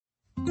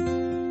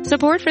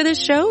Support for this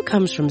show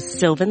comes from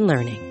Sylvan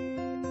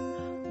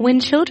Learning. When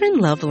children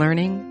love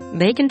learning,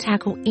 they can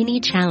tackle any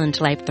challenge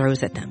life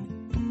throws at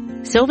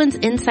them. Sylvan's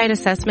Insight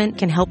Assessment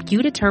can help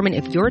you determine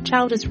if your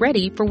child is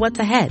ready for what's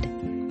ahead.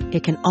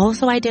 It can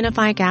also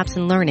identify gaps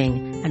in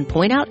learning and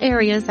point out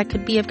areas that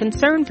could be of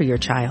concern for your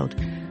child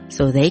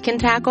so they can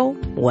tackle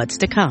what's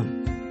to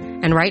come.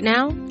 And right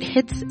now,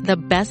 it's the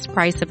best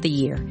price of the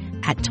year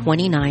at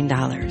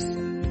 $29.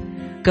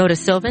 Go to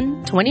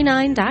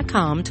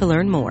sylvan29.com to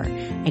learn more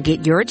and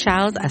get your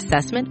child's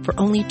assessment for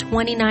only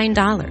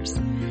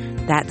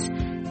 $29. That's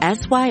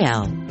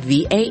SYLVAN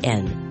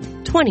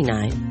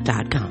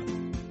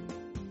 29.com.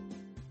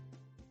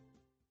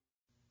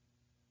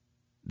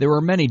 There are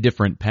many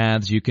different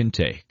paths you can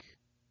take,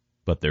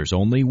 but there's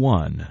only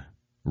one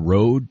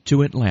road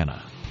to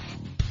Atlanta.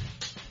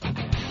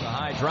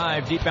 High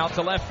drive deep out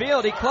to left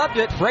field. He clubbed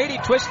it. Brady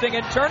twisting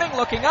and turning,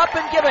 looking up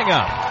and giving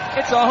up.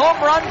 It's a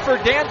home run for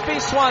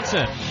Dansby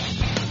Swanson.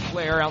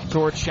 Flair out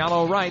towards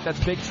shallow right. That's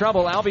big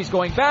trouble. Albies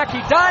going back. He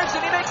dives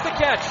and he makes the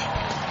catch.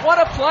 What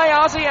a play,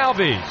 Ozzie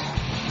Albies.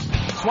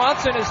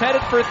 Swanson is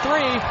headed for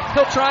three.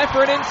 He'll try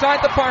for it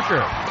inside the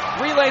Parker.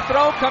 Relay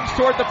throw comes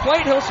toward the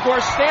plate. He'll score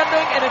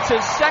standing, and it's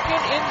his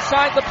second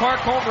inside the park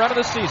home run of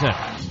the season.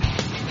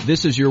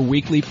 This is your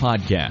weekly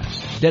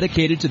podcast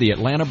dedicated to the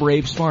Atlanta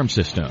Braves farm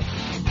system.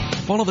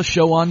 Follow the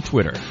show on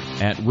Twitter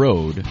at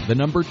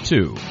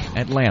road2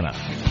 Atlanta.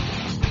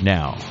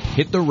 Now,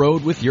 hit the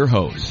road with your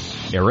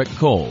hosts, Eric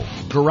Cole,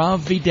 Gaurav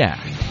Vidak,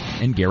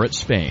 and Garrett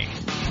Spain.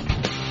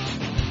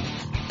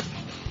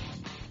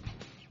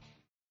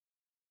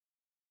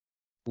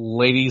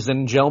 Ladies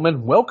and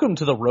gentlemen, welcome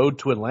to the Road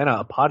to Atlanta,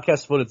 a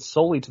podcast devoted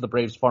solely to the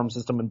Braves farm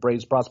system and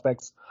Braves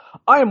prospects.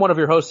 I am one of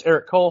your hosts,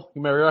 Eric Cole.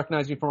 You may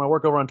recognize me from my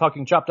work over on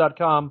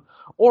TalkingChop.com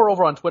or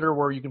over on Twitter,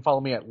 where you can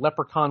follow me at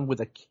Leprechaun with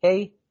a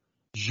K.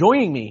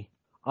 Joining me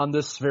on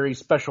this very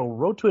special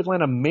Road to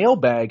Atlanta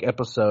Mailbag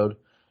episode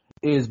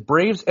is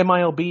Braves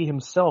MiLB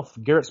himself,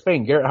 Garrett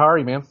Spain. Garrett, how are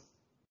you, man?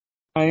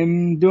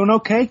 I'm doing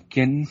okay.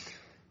 Getting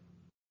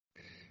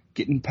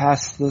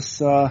past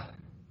this,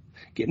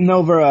 getting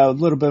over a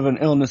little bit of an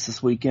illness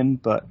this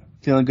weekend, but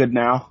feeling good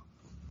now.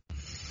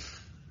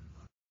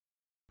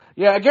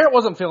 Yeah, Garrett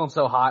wasn't feeling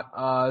so hot.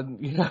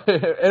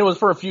 It was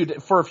for a few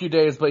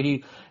days, but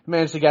he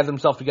managed to gather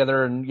himself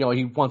together, and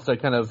he wants to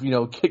kind of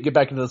get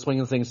back into the swing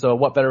of things. So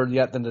what better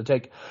yet than to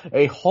take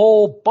a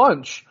whole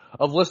bunch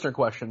of listener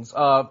questions.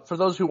 For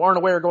those who aren't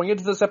aware, going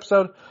into this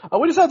episode,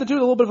 we decided to do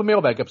a little bit of a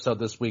mailbag episode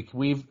this week.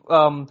 We've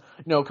coming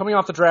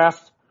off the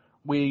draft,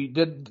 we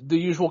did the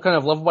usual kind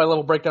of level by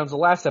level breakdowns of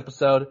the last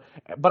episode,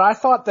 but I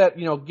thought that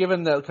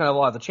given the kind of a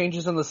lot of the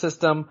changes in the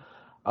system,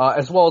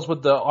 as well as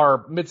with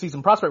our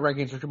midseason prospect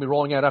rankings, which are going to be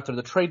rolling out after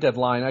the trade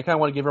deadline, I kind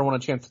of want to give everyone a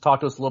chance to talk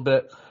to us a little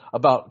bit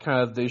about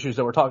kind of the issues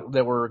that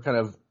we're kind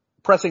of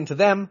pressing to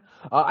them.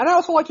 And I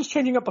also like just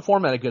changing up the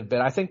format a good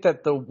bit. I think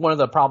that one of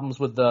the problems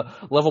with the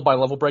level by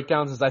level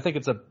breakdowns is I think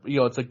it's a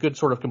good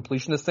sort of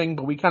completionist thing,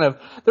 but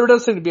there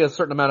does seem to be a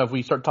certain amount of,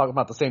 we start talking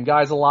about the same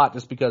guys a lot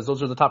just because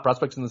those are the top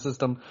prospects in the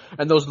system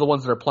and those are the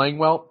ones that are playing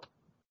well.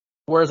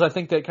 Whereas I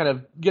think that kind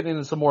of getting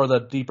into some more of the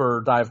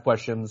deeper dive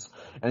questions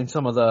and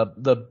some of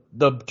the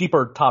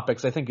deeper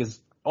topics, I think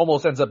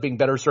almost ends up being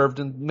better served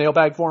in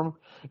mailbag form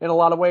in a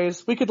lot of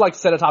ways. We could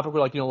set a topic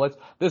where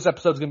this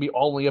episode's going to be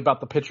only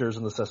about the pitchers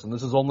in the system.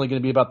 This is only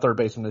going to be about third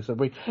base, and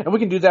we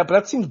can do that, but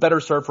that seems better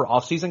served for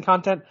off-season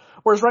content.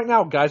 Whereas right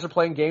now, guys are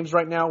playing games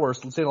right now. We're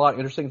seeing a lot of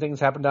interesting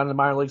things happen down in the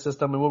minor league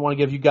system, and we want to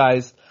give you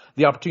guys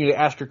the opportunity to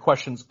ask your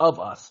questions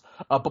of us.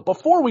 But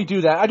before we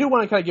do that, I do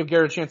want to kind of give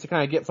Garrett a chance to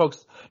kind of get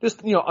folks,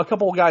 just, a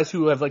couple of guys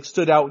who have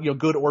stood out,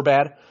 good or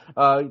bad,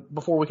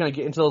 before we kind of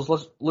get into those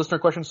listener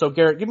questions. So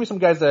Garrett, give me some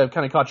guys that have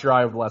kind of caught your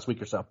eye over the last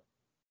week or so.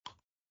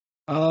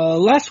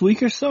 Last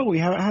week or so, we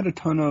haven't had a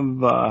ton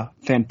of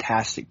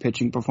fantastic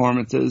pitching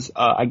performances.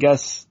 I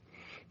guess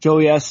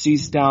Joey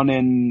Estes down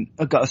in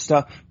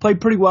Augusta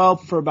played pretty well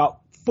for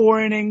about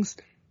 5 innings.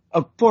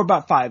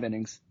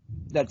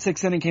 That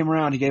 6th inning came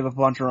around, he gave up a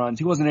bunch of runs.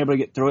 He wasn't able to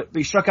get through it, but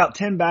he struck out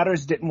 10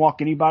 batters, didn't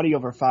walk anybody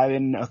over 5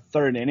 in a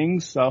third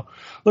innings, so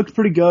looked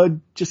pretty good.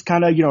 Just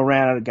kind of,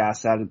 ran out of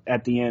gas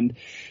at the end.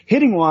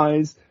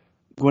 Hitting-wise,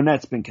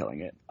 Gwinnett's been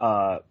killing it.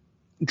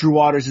 Drew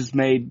Waters has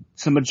made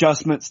some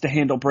adjustments to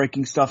handle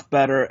breaking stuff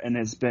better and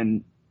has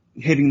been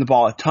hitting the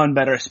ball a ton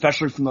better,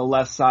 especially from the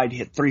left side. He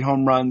hit 3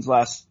 home runs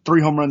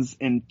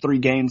in 3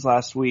 games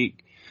last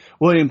week.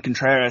 William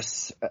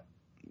Contreras,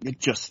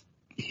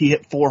 he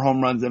hit 4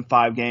 home runs in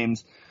 5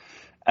 games.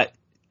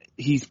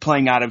 He's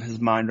playing out of his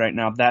mind right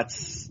now.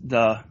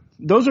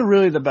 Those are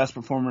really the best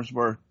performers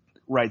were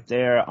right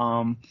there.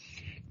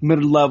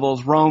 Mid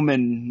levels, Rome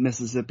and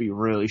Mississippi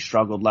really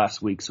struggled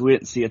last week, so we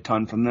didn't see a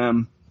ton from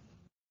them.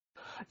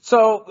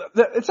 So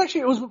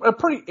it was a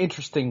pretty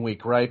interesting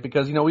week, right?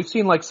 Because we've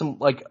seen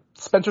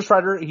Spencer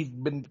Strider,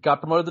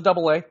 got promoted to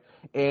Double-A,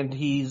 and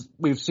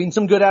we've seen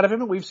some good out of him,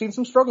 and we've seen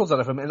some struggles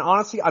out of him. And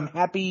honestly, I'm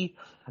happy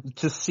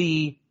to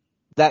see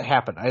that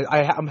happen.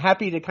 I'm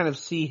happy to kind of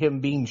see him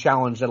being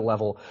challenged at a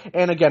level.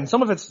 And again,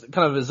 some of it's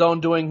kind of his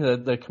own doing.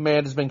 The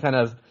command has been kind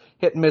of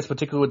hit and miss,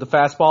 particularly with the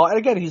fastball. And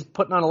again, he's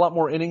putting on a lot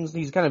more innings.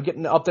 He's kind of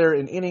getting up there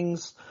in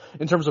innings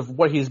in terms of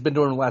what he's been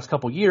doing in the last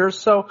couple years.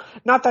 So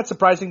not that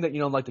surprising that,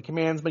 like the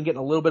command's been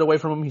getting a little bit away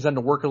from him. He's had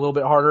to work a little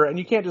bit harder, and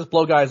you can't just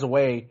blow guys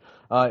away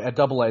at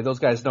AA. Those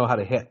guys know how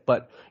to hit.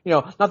 But,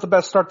 not the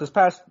best start his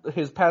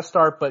past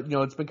start, but,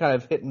 it's been kind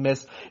of hit and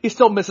miss. He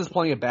still misses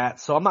plenty of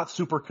bats, so I'm not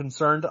super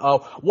concerned.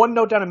 One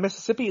note down in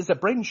Mississippi is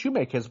that Braden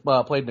Shoemake has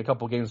played in a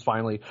couple games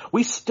finally.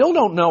 We still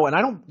don't know,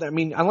 and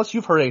unless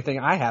you've heard anything,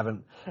 I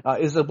haven't,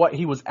 is what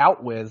he was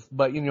out with.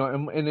 But, in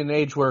an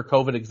age where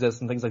COVID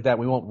exists and things like that,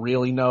 we won't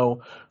really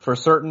know for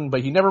certain.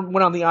 But he never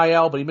went on the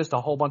IL, but he missed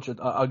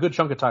a good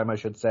chunk of time, I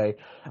should say.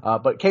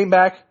 But came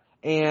back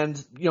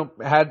and,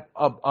 had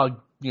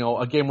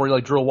a game where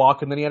he drew a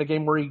walk, and then he had a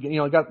game where he,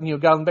 got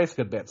on base a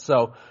good bit.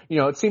 So,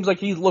 it seems like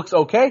he looks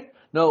okay.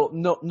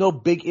 No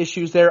big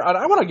issues there.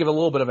 I want to give a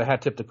little bit of a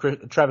hat tip to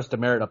Travis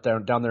Demerit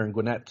down there in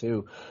Gwinnett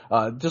too.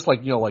 Just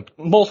like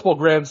multiple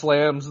grand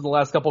slams in the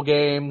last couple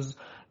games.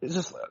 It's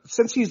just,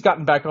 since he's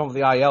gotten back onto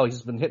the IL,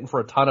 he's been hitting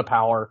for a ton of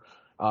power.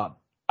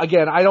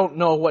 Again, I don't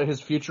know what his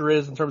future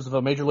is in terms of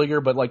a major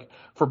leaguer, but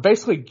for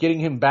basically getting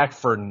him back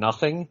for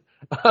nothing,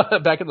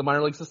 back in the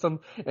minor league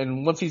system,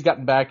 and once he's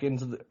gotten back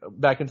into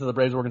the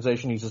Braves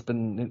organization, he's just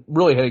been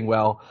really hitting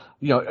well.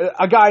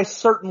 A guy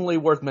certainly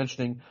worth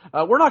mentioning.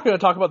 We're not going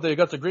to talk about the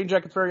Augusta Green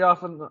Jackets very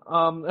often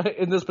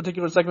in this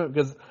particular segment,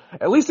 because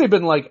at least they've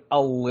been a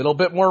little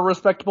bit more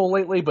respectable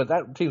lately, but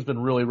that team's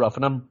been really rough,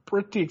 and I'm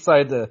pretty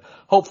excited to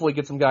hopefully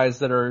get some guys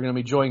that are going to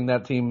be joining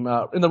that team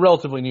in the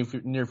relatively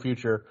near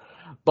future.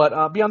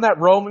 But beyond that,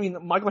 Rome,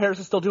 Michael Harris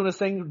is still doing his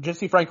thing.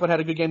 Jesse Franklin had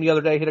a good game the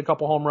other day, hit a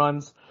couple home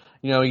runs.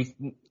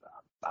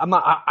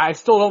 I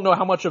still don't know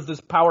how much of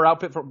this power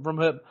output from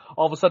him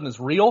all of a sudden is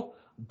real,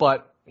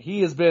 but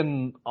he has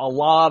been a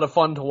lot of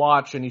fun to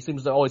watch, and he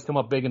seems to always come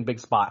up big in big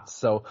spots.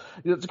 So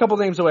there's a couple of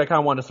names that I kind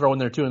of wanted to throw in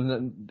there too,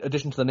 in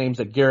addition to the names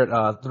that Garrett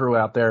threw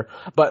out there.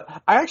 But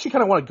I actually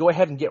kind of want to go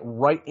ahead and get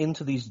right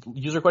into these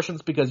user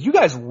questions, because you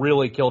guys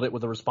really killed it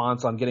with the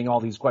response on getting all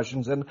these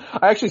questions. And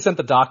I actually sent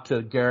the doc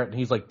to Garrett, and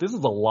he's like, this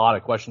is a lot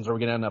of questions. Are we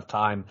going to have enough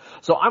time?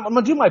 So I'm going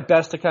to do my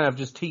best to kind of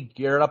just tee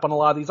Garrett up on a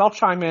lot of these. I'll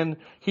chime in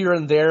here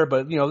and there,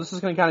 but this is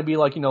going to kind of be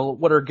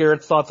what are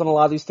Garrett's thoughts on a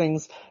lot of these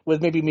things,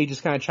 with maybe me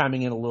just kind of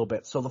chiming in a little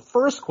bit. So the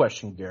first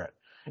question, Garrett,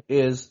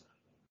 is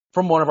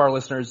from one of our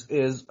listeners,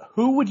 is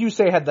who would you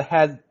say had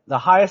the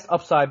highest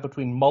upside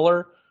between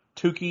Muller,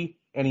 Tukey,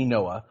 and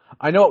Inoa?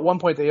 I know at one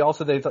point they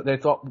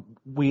thought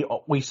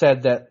we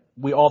said that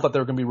we all thought they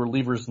were going to be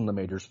relievers in the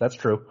majors. That's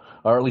true,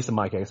 or at least in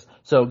my case.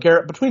 So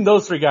Garrett, between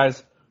those three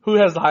guys, who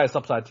has the highest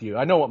upside to you?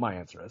 I know what my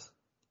answer is.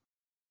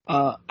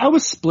 I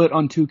was split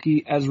on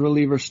Tukey as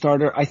reliever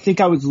starter. I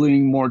think I was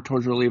leaning more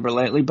towards reliever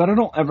lately, but I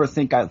don't ever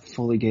think I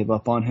fully gave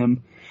up on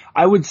him.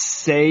 I would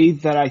say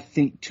that I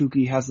think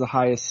Tukey has the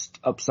highest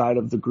upside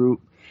of the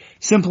group,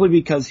 simply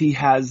because he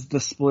has the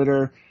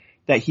splitter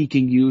that he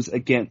can use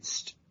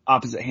against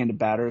opposite-handed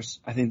batters.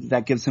 I think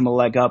that gives him a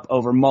leg up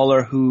over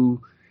Muller,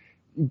 who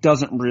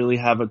doesn't really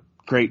have a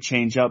great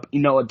changeup.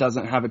 It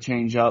doesn't have a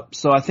changeup.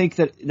 So I think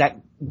that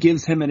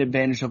gives him an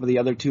advantage over the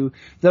other two.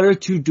 The other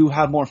two do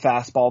have more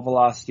fastball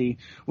velocity,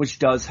 which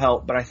does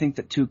help, but I think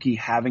that Tukey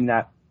having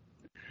that,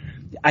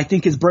 I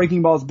think his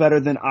breaking ball is better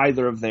than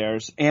either of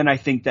theirs, and I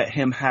think that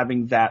him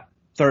having that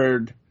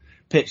third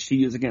pitch to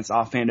use against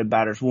off-handed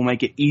batters will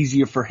make it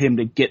easier for him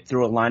to get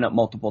through a lineup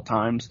multiple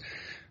times.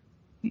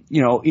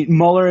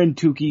 Muller and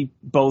Tukey,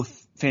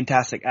 both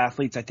fantastic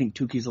athletes. I think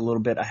Tukey's a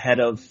little bit ahead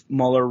of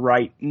Muller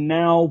right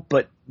now,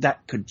 but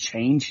that could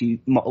change.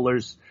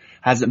 Muller's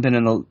hasn't been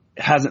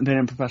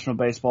in professional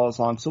baseball as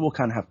long, so we'll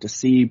kind of have to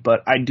see.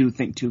 But I do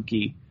think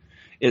Tukey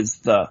is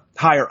the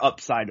higher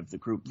upside of the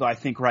group. Though I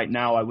think right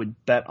now I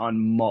would bet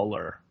on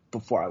Muller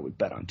before I would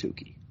bet on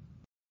Tukey.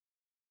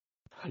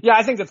 Yeah,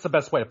 I think that's the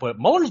best way to put it.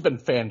 Muller's been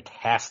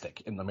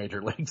fantastic in the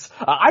major leagues.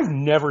 I've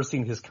never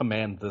seen his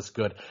command this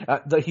good.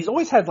 He's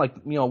always had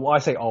I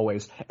say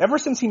always, ever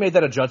since he made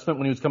that adjustment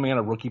when he was coming out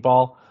of rookie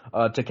ball,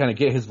 to kind of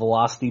get his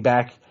velocity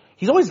back,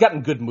 he's always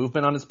gotten good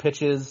movement on his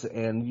pitches,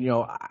 and,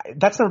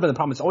 that's never been the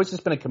problem. It's always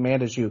just been a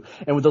command issue.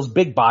 And with those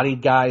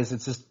big-bodied guys,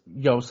 it's just,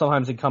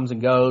 sometimes it comes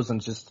and goes, and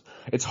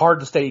it's hard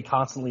to stay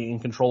constantly in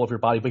control of your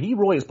body. But he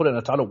really has put in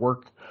a ton of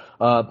work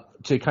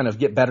to kind of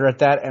get better at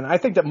that. And I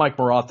think that Mike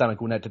Maroth down at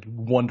Gwinnett did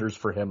wonders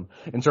for him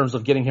in terms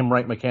of getting him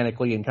right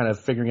mechanically and kind of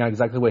figuring out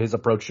exactly what his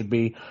approach should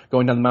be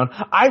going down the mound.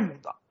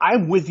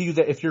 I'm with you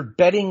that if you're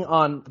betting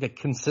on the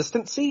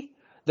consistency,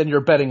 then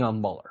you're betting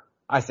on Muller,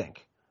 I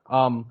think.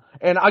 And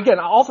again,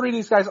 all three of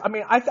these guys,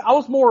 I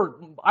was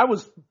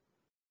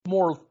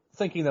more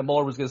thinking that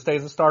Muller was going to stay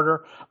as a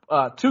starter.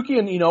 Tukey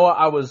and Inoa,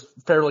 I was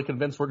fairly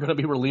convinced were going to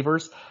be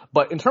relievers.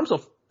 But in terms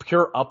of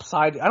pure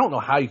upside, I don't know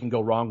how you can go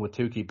wrong with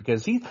Tukey,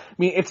 because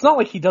it's not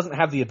like he doesn't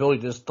have the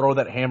ability to just throw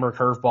that hammer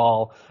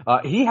curveball.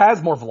 He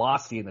has more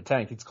velocity in the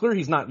tank. It's clear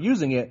he's not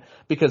using it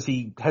because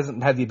he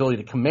hasn't had the ability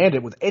to command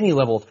it with any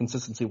level of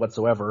consistency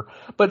whatsoever.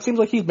 But it seems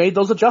like he's made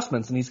those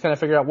adjustments, and he's kind of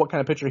figured out what kind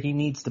of pitcher he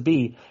needs to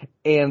be.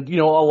 And,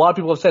 a lot of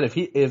people have said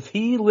if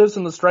he lives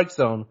in the strike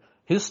zone,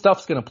 his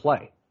stuff's going to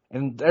play.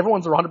 And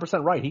everyone's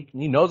 100% right.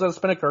 He knows how to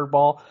spin a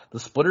curveball. The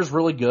splitter's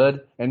really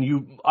good. And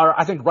you are,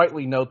 I think,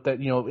 rightly note that,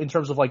 in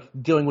terms of like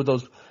dealing with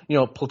those,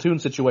 platoon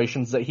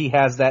situations, that he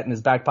has that in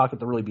his back pocket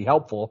to really be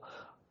helpful.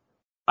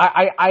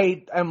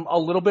 I am a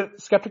little bit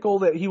skeptical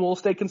that he will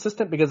stay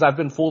consistent because I've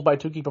been fooled by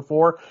Tukey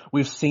before.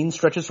 We've seen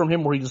stretches from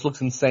him where he just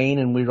looks insane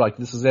and we're like,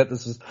 this is it.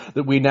 This is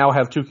that we now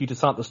have Tukey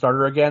Toussaint the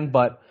starter again.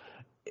 But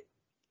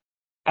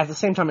at the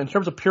same time, in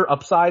terms of pure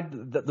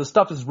upside, the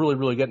stuff is really,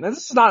 really good. And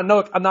this is not a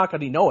knock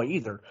on Inoue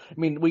either. I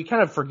mean, we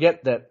kind of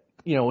forget that,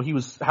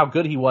 how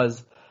good he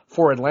was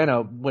for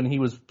Atlanta when he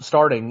was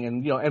starting.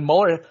 And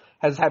Muller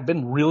has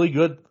been really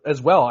good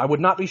as well. I would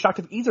not be shocked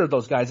if either of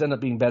those guys end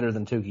up being better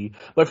than Tukey.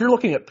 But if you're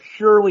looking at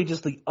purely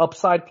just the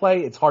upside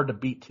play, it's hard to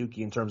beat Tukey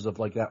in terms of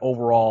like that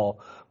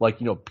overall,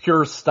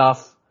 pure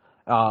stuff.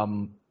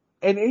 And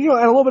a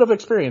little bit of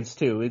experience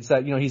too. It's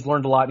that, he's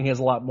learned a lot and he has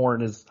a lot more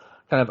in his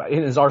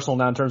arsenal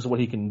now in terms of what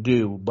he can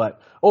do. But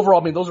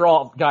overall, I mean, those are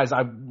all guys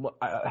I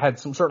had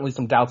certainly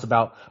some doubts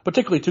about,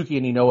 particularly Tukey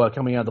and Inoue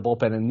coming out of the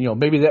bullpen. And,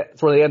 maybe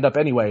that's where they end up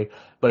anyway.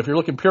 But if you're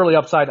looking purely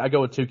upside, I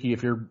go with Tukey.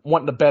 If you're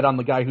wanting to bet on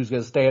the guy who's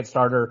going to stay at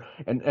starter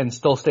and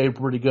still stay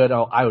pretty good,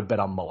 I would bet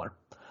on Muller.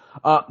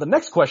 The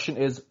next question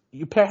is,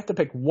 you have to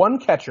pick one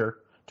catcher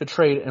to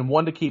trade and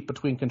one to keep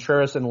between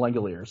Contreras and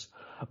Langeliers.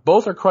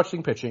 Both are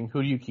crushing pitching.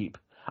 Who do you keep?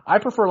 I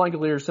prefer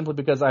Langeliers simply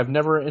because I've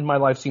never in my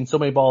life seen so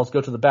many balls go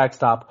to the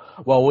backstop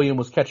while William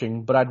was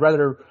catching, but I'd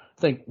rather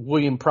think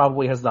William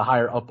probably has the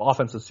higher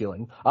offensive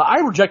ceiling. I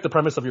reject the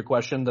premise of your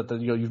question that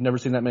you've never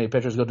seen that many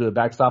pitchers go to the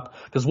backstop,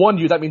 because one,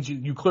 that means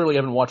you clearly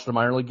haven't watched a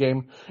minor league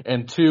game,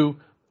 and two,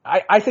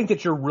 I think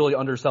that you're really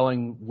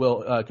underselling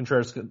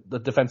Contreras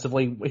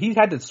defensively. He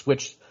had to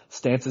switch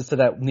stances to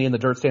that knee in the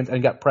dirt stance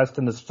and got pressed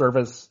in the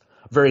service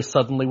very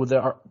suddenly with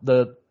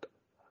the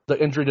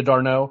injury to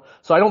Darno.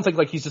 So I don't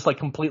think he's just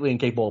completely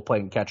incapable of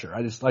playing catcher.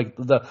 I just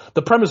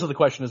the premise of the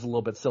question is a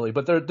little bit silly,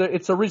 but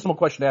it's a reasonable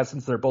question to ask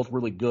since they're both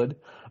really good.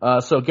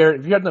 So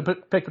Garrett, if you had to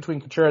pick between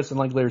Contreras and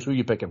Langeliers, who are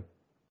you picking?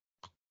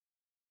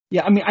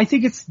 Yeah, I mean, I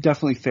think it's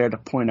definitely fair to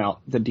point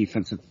out the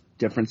defensive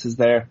differences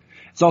there.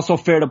 It's also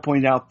fair to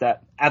point out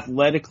that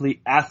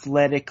athletically,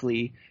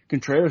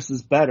 Contreras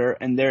is better,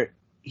 and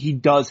he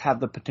does have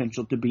the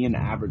potential to be an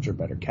average or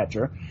better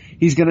catcher.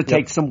 He's going to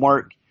take some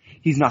work.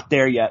 He's not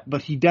there yet,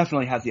 but he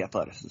definitely has the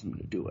athleticism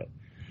to do it.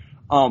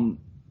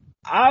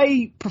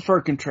 I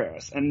prefer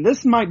Contreras, and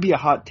this might be a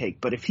hot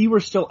take, but if he were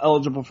still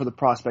eligible for the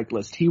prospect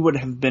list, he would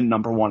have been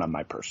number one on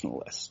my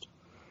personal list.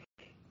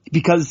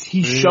 Because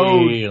he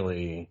showed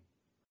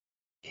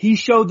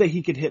that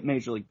he could hit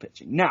major league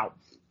pitching. Now,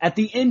 at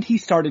the end, he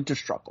started to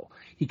struggle.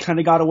 He kind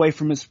of got away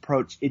from his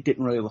approach. It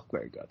didn't really look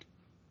very good.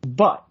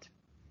 But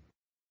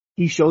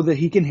he showed that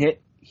he can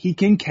hit, he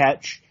can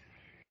catch,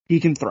 he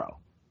can throw.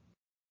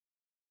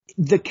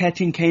 The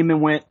catching came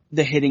and went,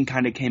 the hitting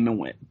kind of came and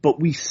went. But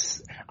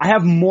I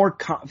have more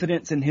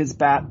confidence in his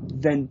bat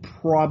than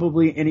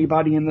probably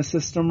anybody in the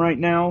system right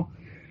now,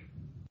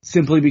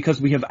 simply because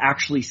we have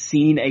actually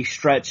seen a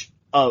stretch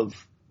of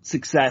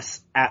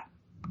success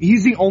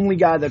he's the only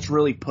guy that's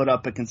really put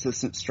up a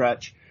consistent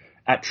stretch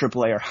at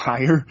AAA or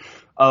higher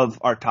of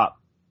our top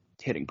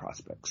hitting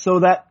prospects. So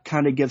that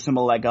kind of gives him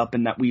a leg up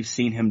in that we've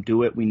seen him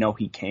do it. We know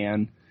he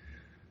can.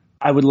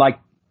 I would like,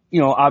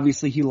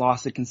 obviously he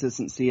lost the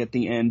consistency at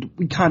the end.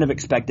 We kind of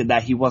expected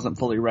that. He wasn't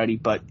fully ready.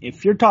 But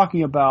if you're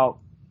talking about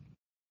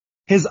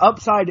his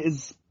upside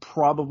is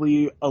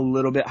probably a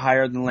little bit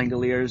higher than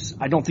Langeliers.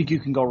 I don't think you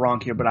can go wrong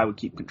here, but I would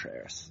keep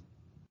Contreras.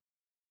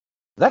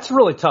 That's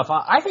really tough.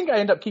 I think I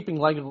end up keeping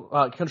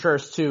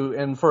Contreras too,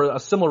 and for a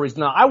similar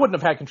reason. Now, I wouldn't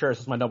have had Contreras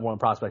as my number one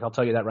prospect. I'll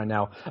tell you that right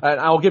now. And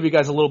I'll give you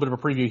guys a little bit of a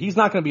preview. He's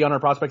not going to be on our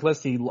prospect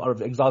list. He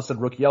exhausted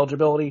rookie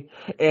eligibility,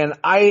 and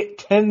I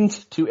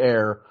tend to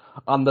err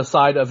on the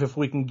side of if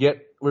we can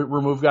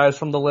remove guys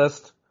from the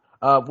list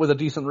with a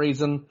decent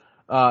reason,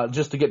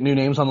 just to get new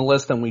names on the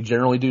list, and we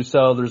generally do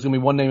so. There's going to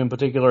be one name in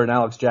particular, and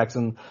Alex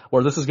Jackson,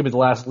 where this is going to be the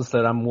last list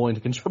that I'm willing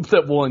to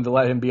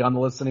let him be on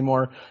the list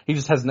anymore. He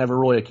just has never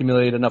really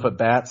accumulated enough at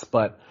bats.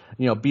 But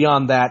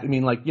beyond that, I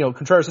mean,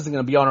 Contreras isn't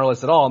going to be on our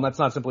list at all, and that's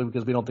not simply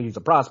because we don't think he's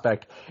a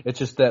prospect. It's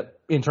just that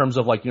in terms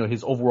of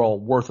his overall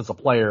worth as a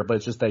player, but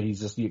it's just that he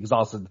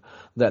exhausted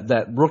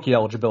that rookie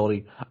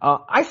eligibility.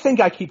 I think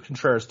I keep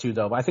Contreras too,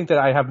 though. I think that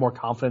I have more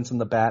confidence in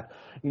the bat.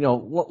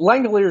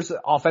 Langeliers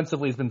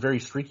offensively has been very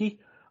streaky.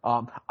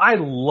 I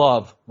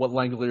love what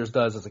Langeliers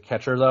does as a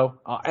catcher though.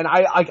 And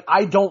I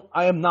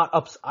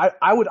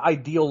would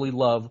ideally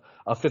love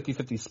a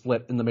 50-50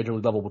 split in the major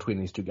league level between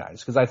these two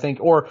guys. Cause I think,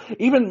 or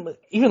even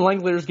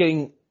Langeliers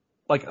getting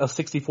a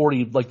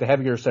 60-40, the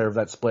heavier share of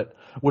that split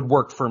would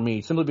work for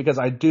me, simply because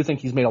I do think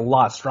he's made a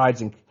lot of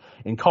strides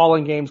in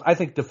calling games. I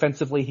think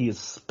defensively he is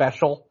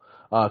special.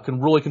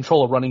 Can really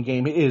control a running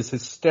game. It is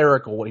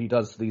hysterical what he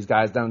does to these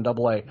guys down in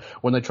AA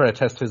when they try to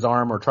test his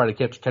arm or try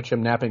to catch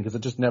him napping, because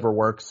it just never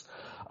works.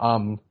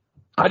 I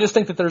just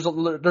think that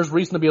there's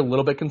reason to be a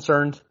little bit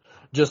concerned,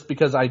 just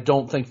because I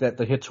don't think that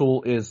the hit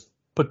tool is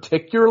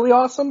particularly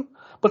awesome,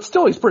 but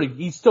still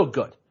he's still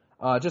good.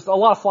 Just a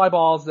lot of fly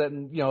balls that,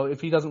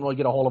 if he doesn't really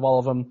get a hold of all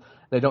of them,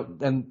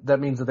 and that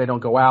means that they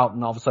don't go out,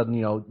 and all of a sudden,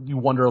 you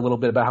wonder a little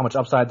bit about how much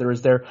upside there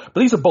is there. But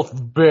these are both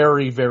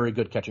very, very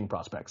good catching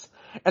prospects.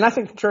 And I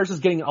think Contreras is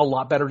getting a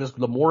lot better. Just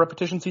the more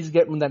repetitions he's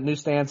getting in that new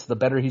stance, the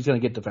better he's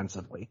going to get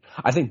defensively.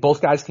 I think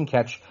both guys can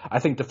catch. I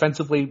think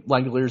defensively,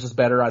 Langoliers is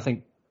better. I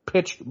think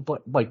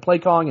play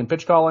calling and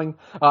pitch calling,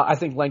 I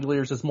think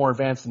Langoliers is more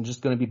advanced and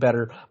just going to be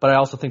better. But I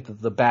also think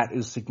that the bat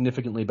is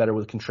significantly better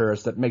with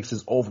Contreras. That makes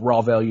his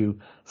overall value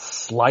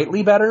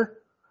slightly better.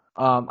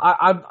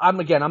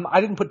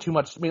 I didn't put too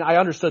much. I mean, I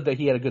understood that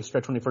he had a good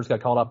stretch when he first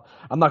got called up.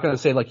 I'm not going to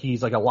say like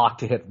he's like a lock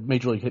to hit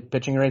major league hit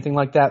pitching or anything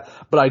like that,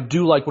 but I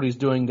do like what he's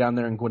doing down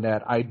there in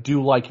Gwinnett. I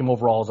do like him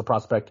overall as a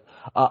prospect.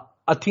 A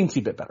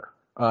teensy bit better,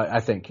 I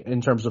think,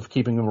 in terms of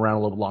keeping him around a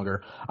little bit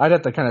longer. I'd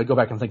have to kind of go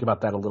back and think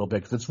about that a little bit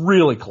because it's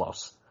really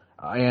close.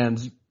 And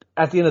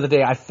at the end of the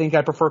day, I think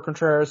I prefer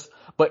Contreras,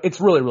 but it's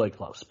really, really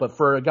close. But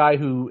for a guy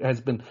who has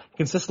been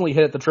consistently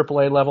hit at the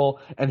AAA level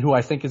and who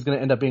I think is going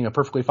to end up being a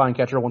perfectly fine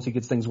catcher once he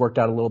gets things worked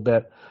out a little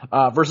bit,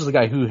 versus a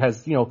guy who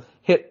has,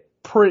 hit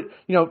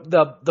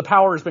the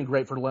power has been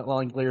great for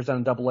Langoliers down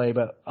in AA,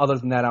 but other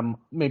than that, I'm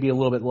maybe a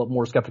little bit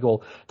more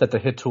skeptical that the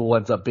hit tool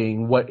ends up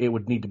being what it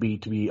would need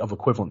to be of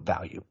equivalent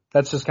value.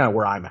 That's just kind of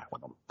where I'm at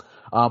with them.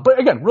 But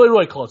again, really,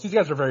 really close. These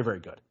guys are very, very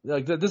good.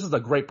 Like, this is a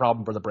great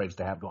problem for the Braves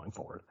to have going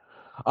forward.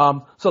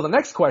 So the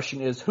next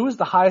question is, who is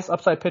the highest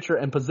upside pitcher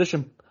and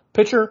position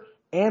player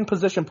in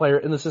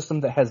the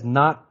system that has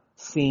not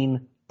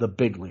seen the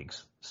big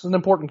leagues? This is an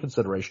important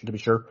consideration, to be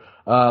sure.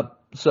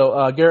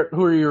 So Garrett,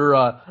 who are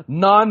your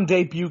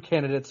non-debut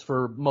candidates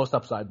for most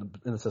upside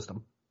in the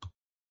system?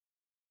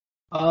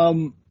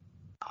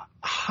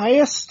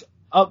 Highest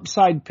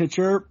upside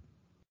pitcher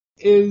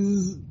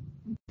is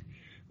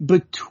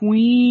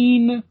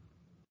between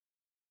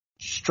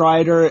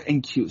Strider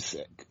and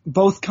Cusick.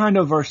 Both kind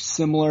of are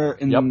similar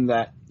in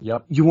that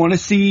you want to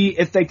see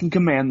if they can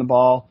command the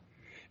ball.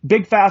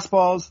 Big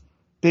fastballs,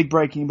 big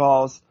breaking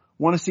balls.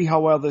 Want to see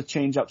how well the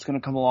changeup's going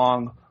to come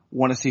along.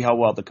 Want to see how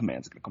well the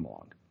command's going to come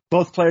along.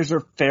 Both players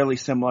are fairly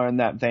similar in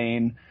that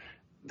vein.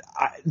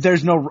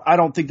 I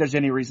don't think there's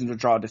any reason to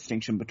draw a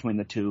distinction between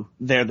the two.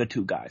 They're the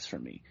two guys for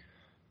me.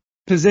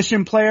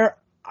 Position player,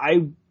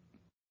 I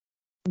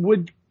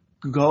would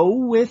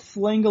go with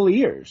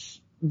Langoliers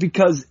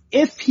because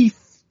if he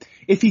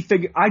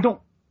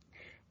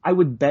I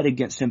would bet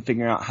against him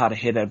figuring out how to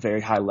hit at a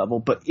very high level,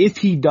 but if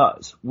he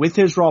does, with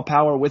his raw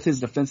power, with his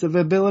defensive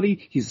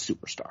ability, he's a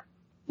superstar.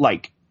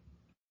 Like,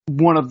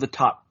 one of the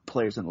top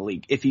players in the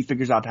league, if he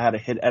figures out how to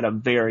hit at a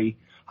very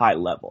high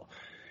level.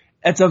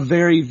 It's a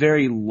very,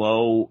 very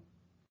low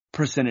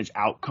percentage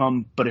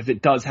outcome, but if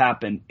it does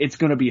happen, it's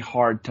going to be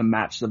hard to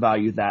match the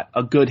value that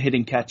a good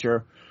hitting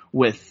catcher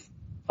with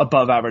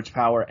above average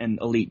power and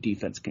elite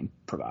defense can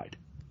provide.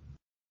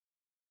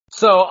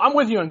 So I'm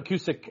with you on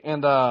Cusick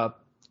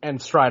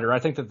and Strider. I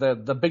think that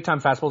the big time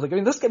fastballs.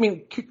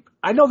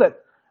 I know that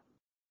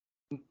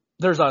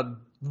there's a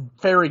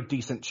very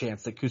decent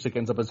chance that Cusick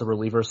ends up as a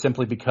reliever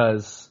simply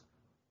because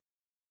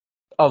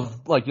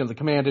of the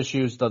command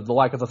issues, the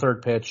lack of the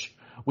third pitch.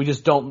 We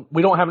don't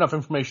have enough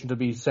information to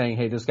be saying,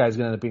 hey, this guy's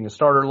going to end up being a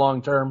starter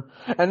long term.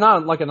 And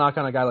not like a knock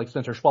on a guy like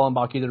Spencer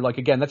Schwellenbach either. Like,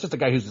 again, that's just a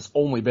guy who's just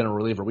only been a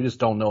reliever. We just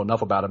don't know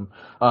enough about him.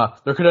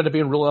 There could end up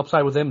being real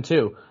upside with him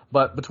too.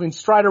 But between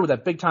Strider with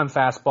that big time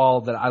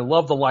fastball that I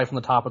love the life on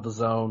the top of the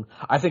zone,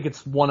 I think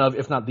it's one of,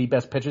 if not the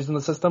best pitches in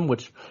the system,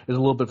 which is a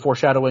little bit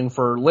foreshadowing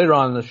for later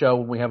on in the show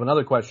when we have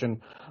another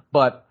question.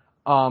 But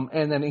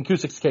and then in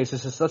Cusick's case,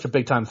 this is such a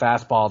big time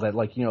fastball that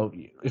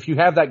if you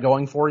have that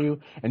going for you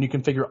and you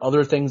can figure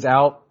other things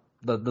out,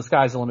 the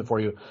sky's the limit for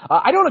you.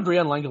 I don't agree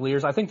on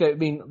Langoliers. I think that,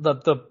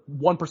 the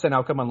 1%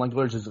 outcome on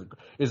Langoliers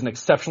is an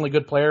exceptionally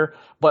good player,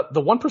 but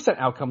the 1%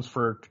 outcomes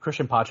for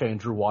Christian Pache and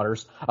Drew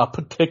Waters,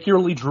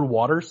 particularly Drew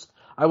Waters,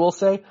 I will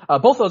say,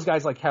 both those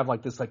guys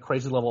have this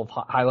crazy level of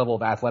high level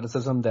of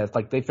athleticism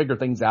that they figure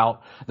things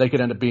out. They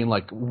could end up being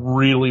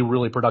really,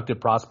 really productive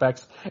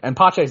prospects. And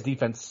Pache's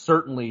defense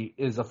certainly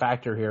is a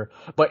factor here.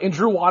 But in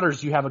Drew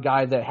Waters, you have a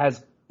guy that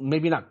has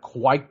maybe not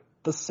quite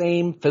the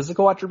same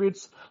physical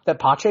attributes that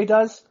Pache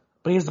does,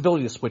 but he has the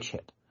ability to switch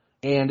hit.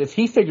 And if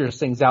he figures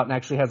things out and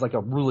actually has a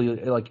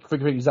really,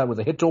 figures out with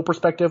a hit tool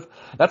perspective,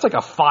 that's a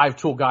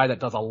 5-tool guy that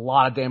does a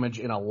lot of damage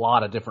in a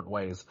lot of different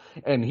ways.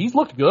 And he's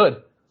looked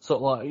good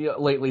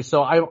lately.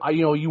 So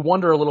you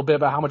wonder a little bit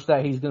about how much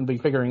that he's going to be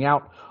figuring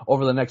out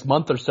over the next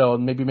month or so,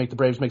 and maybe make the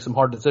Braves make some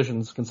hard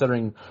decisions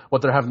considering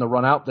what they're having to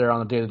run out there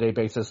on a day-to-day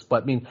basis.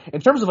 But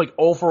in terms of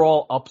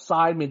overall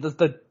upside,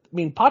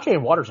 Pache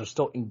and Waters are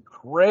still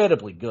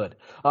incredibly good.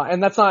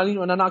 And that's not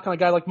even a knock on a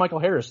guy like Michael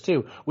Harris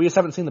too. We just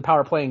haven't seen the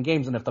power play in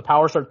games. And if the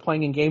power starts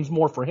playing in games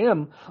more for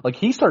him,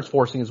 he starts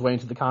forcing his way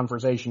into the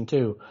conversation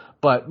too.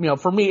 But,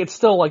 for me, it's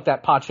still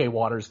that Pache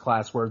Waters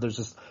class where there's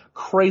just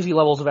crazy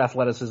levels of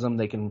athleticism.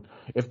 They can,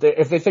 if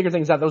they figure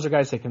things out, those are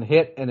guys they can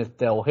hit. And if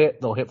they'll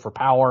hit for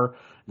power.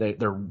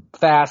 They're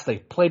fast. They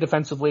play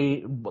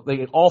defensively. They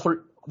can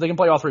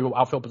play all three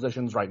outfield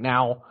positions right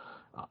now.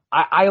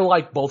 I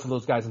like both of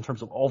those guys in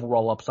terms of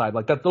overall upside.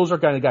 Like that, those are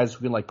kind of guys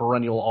who can like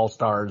perennial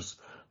all-stars,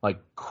 like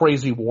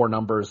crazy WAR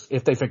numbers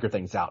if they figure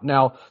things out.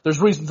 Now, there's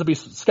reason to be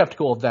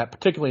skeptical of that,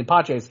 particularly in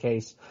Pache's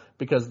case,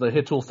 because the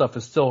hit tool stuff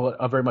is still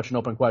very much an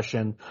open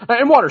question,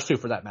 and Waters too,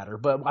 for that matter.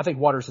 But I think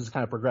Waters has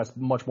kind of progressed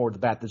much more with the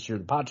bat this year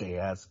than Pache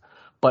has.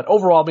 But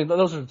overall, I mean,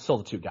 those are still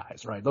the two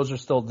guys, right? Those are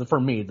still, for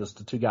me, the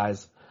two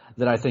guys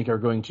that I think are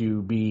going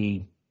to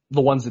be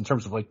the ones in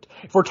terms of like,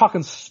 if we're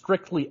talking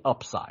strictly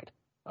upside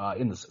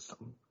in the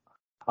system.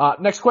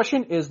 Next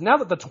question is, now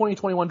that the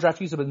 2021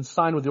 draftees have been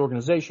signed with the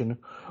organization,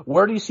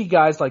 where do you see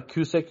guys like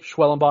Cusick,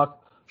 Schwellenbach,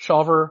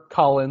 Shawver,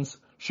 Collins,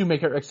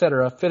 Shoemaker,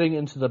 etc. fitting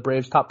into the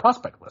Braves' top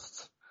prospect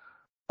lists?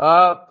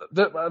 I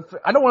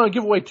don't want to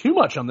give away too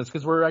much on this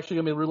because we're actually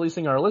going to be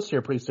releasing our list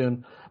here pretty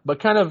soon, but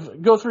kind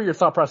of go through your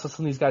thought process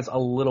on these guys a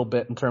little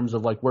bit in terms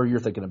of like where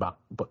you're thinking about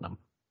putting them.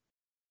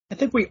 I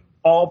think we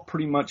all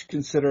pretty much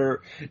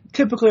consider,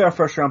 typically our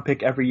first round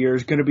pick every year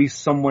is going to be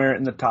somewhere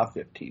in the top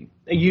 15.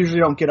 They usually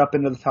don't get up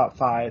into the top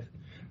 5.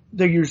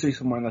 They're usually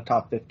somewhere in the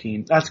top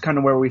 15. That's kind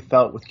of where we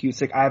felt with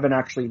Cusick. I haven't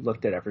actually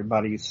looked at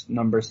everybody's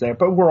numbers there,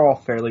 but we're all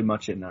fairly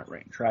much in that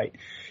range, right?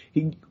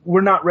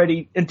 We're not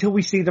ready until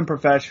we see them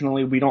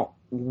professionally. We don't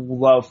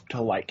love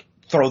to like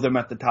throw them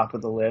at the top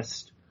of the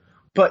list,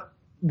 but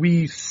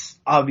we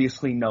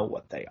obviously know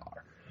what they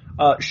are.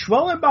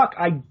 Schwellenbach,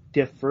 I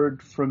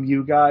differed from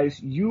you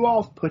guys. You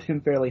all put him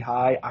fairly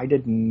high. I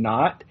did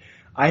not.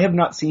 I have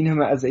not seen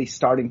him as a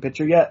starting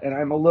pitcher yet, and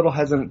I'm a little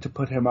hesitant to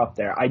put him up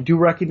there. I do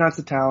recognize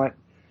the talent.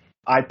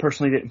 I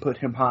personally didn't put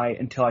him high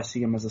until I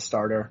see him as a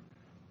starter.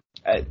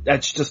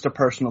 That's just a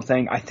personal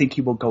thing. I think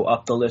he will go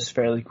up the list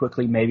fairly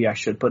quickly. Maybe I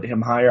should put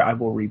him higher. I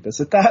will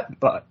revisit that,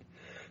 but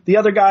the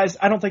other guys,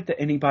 I don't think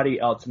that anybody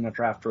else in the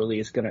draft really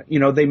is going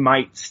to, they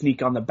might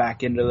sneak on the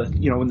back end of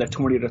the, in the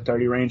 20 to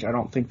 30 range. I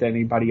don't think that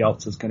anybody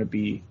else is going to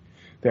be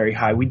very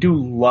high. We do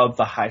love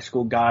the high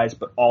school guys,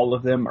 but all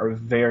of them are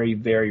very,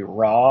 very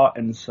raw.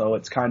 And so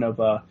it's kind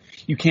of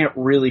you can't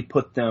really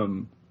put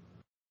them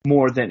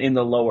more than in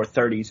the lower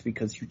 30s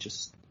because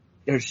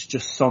there's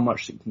just so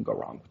much that can go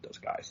wrong with those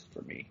guys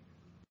for me.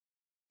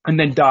 And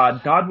then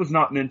Dodd was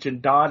not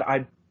mentioned. Dodd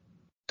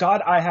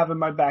I have in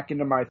my back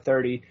into my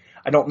 30.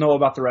 I don't know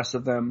about the rest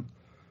of them.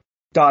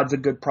 Dodd's a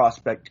good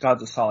prospect.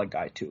 Dodd's a solid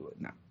guy too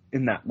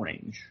in that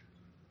range.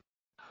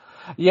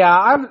 Yeah,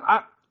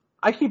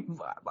 I keep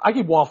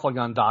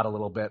waffling on Dodd a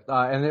little bit,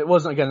 and it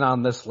wasn't again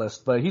on this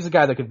list, but he's a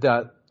guy that could,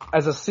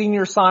 as a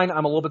senior sign,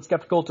 I'm a little bit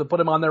skeptical to put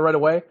him on there right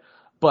away.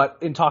 But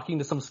in talking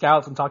to some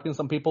scouts and talking to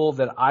some people,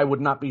 that I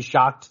would not be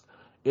shocked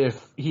if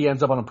he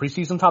ends up on a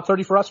preseason top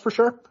 30 for us for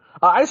sure.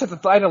 I had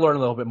to learn a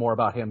little bit more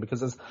about him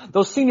because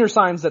those senior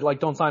signs that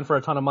like don't sign for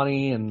a ton of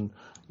money and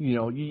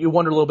you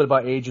wonder a little bit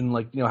about age and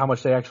like how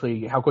much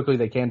how quickly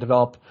they can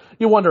develop.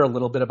 You wonder a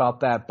little bit about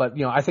that, but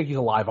I think he's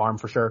a live arm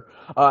for sure.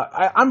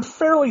 I'm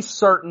fairly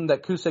certain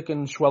that Cusick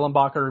and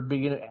Schwellenbach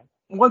are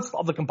once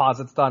all the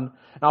composite's done,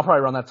 and I'll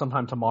probably run that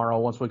sometime tomorrow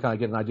once we kind of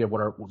get an idea of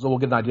we'll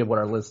get an idea of what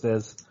our list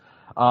is.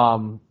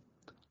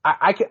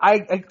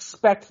 I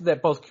expect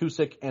that both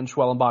Cusick and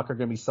Schwellenbach are going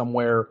to be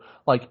somewhere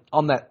like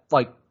on that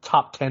like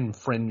top 10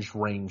 fringe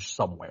range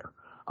somewhere.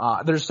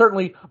 There's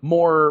certainly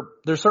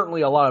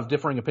a lot of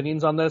differing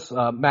opinions on this.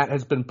 Matt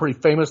has been pretty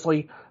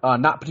famously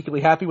not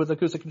particularly happy with the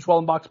Cusick and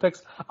Schwellenbach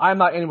picks. I'm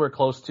not anywhere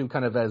close to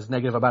kind of as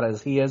negative about it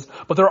as he is,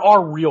 but there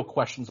are real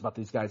questions about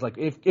these guys. Like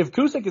if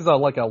Cusick is a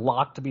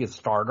lock to be a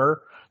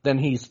starter, then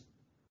he's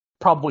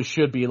probably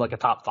should be like a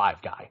top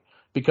 5 guy,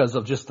 because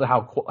of just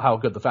how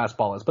good the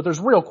fastball is. But there's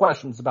real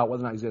questions about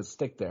whether or not he's going to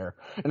stick there.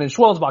 And in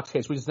Schwellenbach's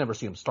case, we just never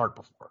see him start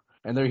before.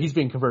 And he's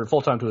being converted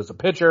full-time to as a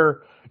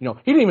pitcher. He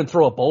didn't even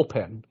throw a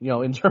bullpen,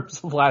 in terms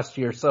of last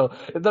year. So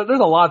there's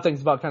a lot of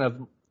things about kind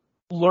of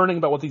learning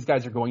about what these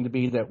guys are going to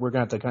be that we're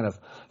going to have to kind of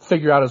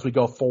figure out as we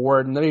go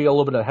forward. And maybe a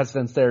little bit of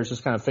hesitance there is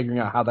just kind of figuring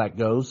out how that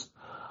goes.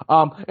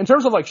 In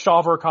terms of like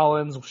Shawver,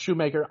 Collins,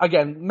 Shoemaker,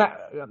 again,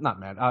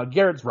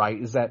 Garrett's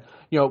right, is that,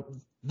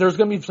 there's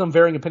going to be some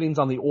varying opinions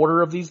on the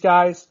order of these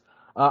guys.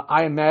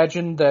 I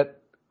imagine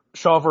that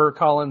Shawver,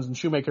 Collins, and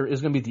Shoemaker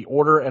is going to be the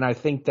order, and I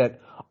think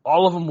that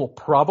all of them will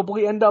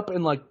probably end up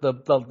in like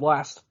the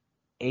last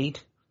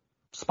 8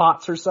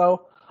 spots or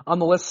so on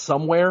the list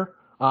somewhere.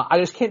 I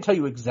just can't tell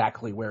you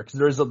exactly where, because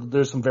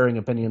there's some varying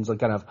opinions on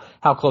kind of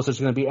how close it's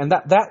going to be, and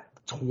that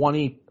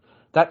 20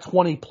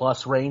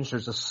 plus range,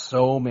 there's just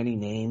so many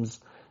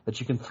names that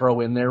you can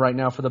throw in there right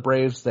now for the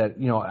Braves that,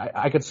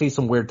 I could see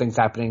some weird things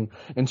happening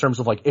in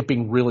terms of like it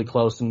being really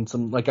close and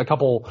some like a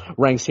couple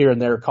ranks here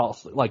and there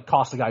cost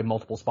a guy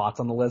multiple spots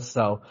on the list.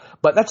 So,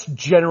 but that's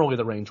generally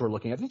the range we're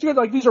looking at.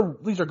 These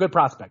are good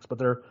prospects, but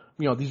they're,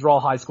 these are all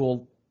high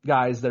school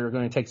guys that are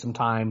going to take some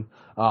time.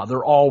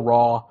 They're all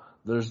raw.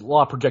 There's a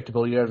lot of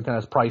projectability there to kind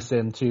of price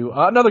into.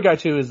 Another guy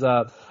too is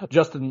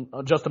Justin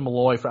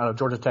Malloy out of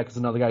Georgia Tech is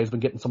another guy who's been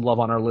getting some love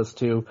on our list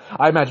too.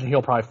 I imagine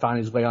he'll probably find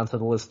his way onto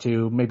the list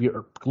too, maybe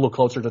a little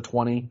closer to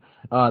 20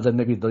 than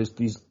maybe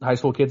these high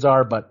school kids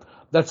are. But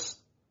that's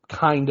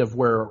kind of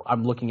where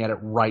I'm looking at it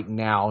right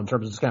now in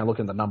terms of just kind of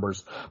looking at the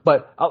numbers.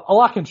 But a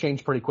lot can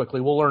change pretty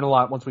quickly. We'll learn a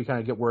lot once we kind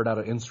of get word out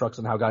of Instructs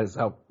and how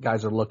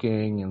guys are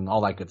looking and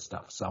all that good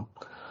stuff. So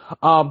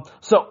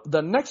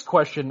the next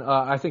question,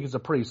 I think is a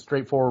pretty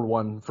straightforward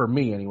one for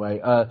me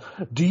anyway.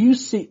 Do you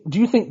think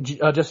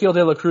Jasiel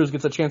De La Cruz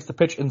gets a chance to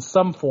pitch in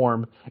some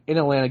form in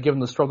Atlanta given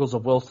the struggles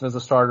of Wilson as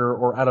a starter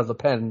or out of the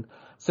pen,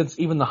 since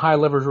even the high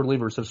leverage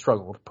relievers have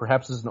struggled,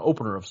 perhaps as an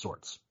opener of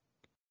sorts?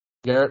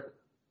 Garrett?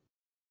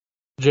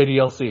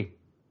 JDLC.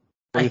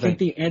 I think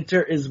the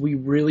answer is we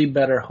really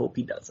better hope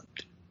he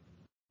doesn't,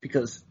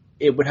 because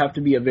it would have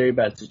to be a very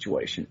bad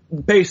situation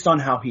based on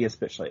how he has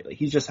pitched lately.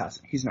 He just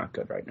hasn't. He's not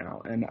good right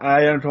now. And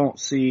I don't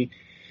see,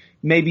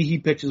 maybe he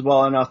pitches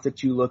well enough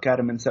that you look at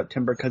him in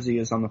September because he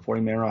is on the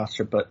 40-man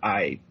roster, but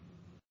I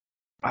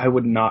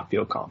would not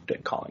feel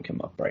confident calling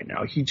him up right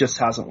now. He just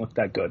hasn't looked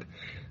that good.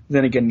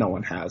 Then again, no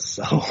one has.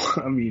 So,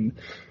 I mean,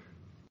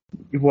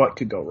 what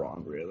could go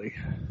wrong, really?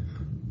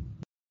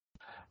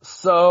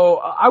 So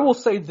I will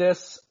say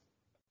this,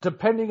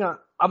 depending on,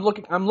 I'm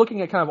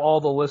looking at kind of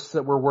all the lists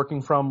that we're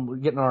working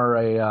from, getting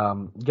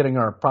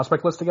our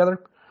prospect list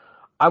together.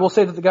 I will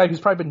say that the guy who's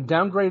probably been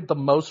downgraded the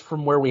most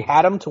from where we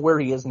had him to where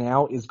he is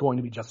now is going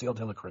to be Jasiel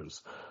De La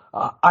Cruz.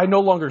 I no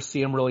longer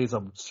see him really as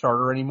a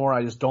starter anymore.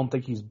 I just don't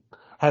think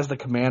has the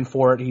command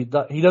for it. He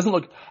hasn't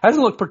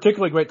looked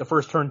particularly great the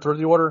first turn through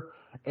the order.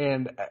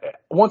 And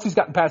once he's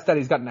gotten past that,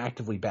 he's gotten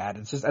actively bad.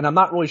 It's just, and I'm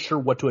not really sure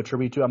what to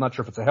attribute to. I'm not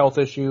sure if it's a health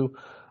issue.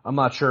 I'm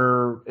not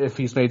sure if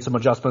he's made some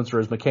adjustments or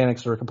his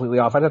mechanics are completely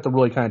off. I'd have to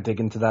really kind of dig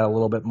into that a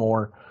little bit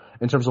more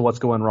in terms of what's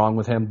going wrong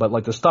with him. But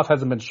like, the stuff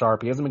hasn't been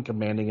sharp. He hasn't been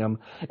commanding him.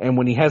 And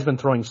when he has been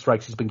throwing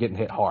strikes, he's been getting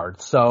hit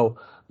hard. So,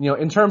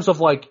 in terms of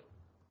like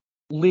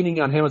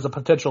leaning on him as a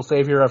potential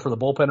savior for the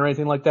bullpen or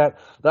anything like that,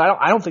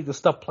 I don't think the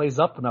stuff plays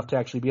up enough to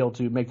actually be able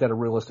to make that a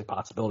realistic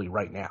possibility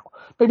right now.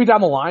 Maybe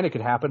down the line it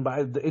could happen,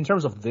 but in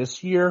terms of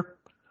this year,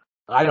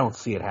 I don't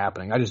see it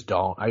happening. I just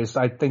don't. I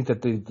think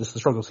that the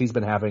struggles he's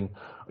been having,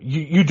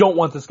 you don't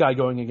want this guy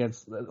going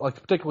against,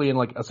 like, particularly in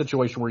like a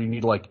situation where you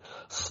need to like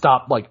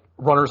stop like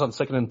runners on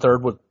second and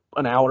third with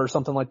an out or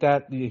something like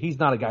that. He's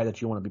not a guy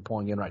that you want to be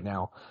pulling in right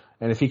now.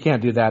 And if he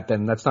can't do that,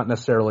 then that's not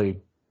necessarily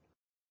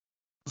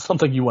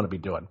something you want to be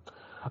doing.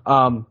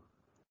 The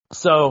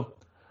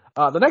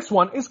next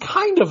one is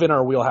kind of in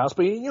our wheelhouse,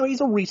 but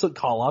he's a recent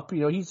call up.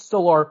 He's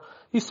still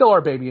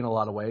our baby in a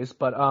lot of ways,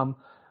 but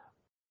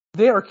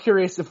they are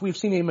curious if we've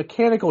seen any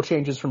mechanical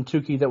changes from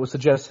Tukey that would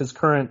suggest his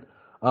current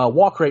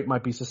walk rate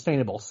might be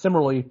sustainable.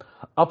 Similarly,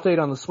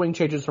 update on the swing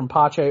changes from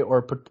Pache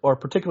or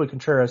particularly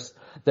Contreras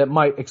that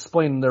might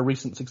explain their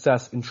recent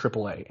success in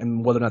AAA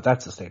and whether or not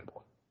that's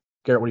sustainable.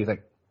 Garrett, what do you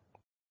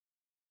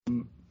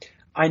think?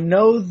 I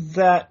know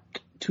that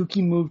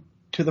Tukey moved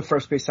to the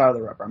first base side of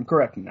the rubber. I'm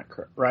correcting that,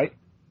 right?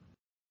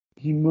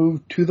 He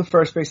moved to the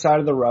first base side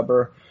of the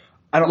rubber.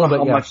 I don't know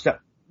how much that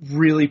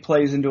really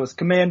plays into his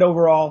command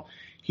overall.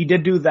 He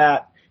did do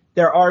that.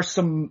 There are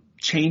some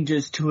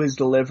changes to his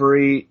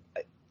delivery.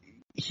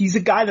 He's a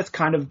guy that's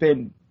kind of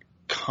been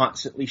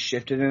constantly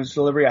shifted in his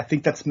delivery. I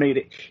think that's made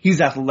it, he's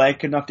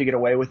athletic enough to get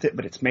away with it,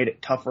 but it's made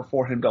it tougher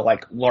for him to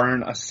like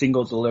learn a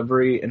single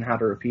delivery and how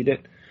to repeat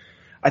it.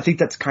 I think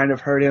that's kind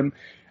of hurt him.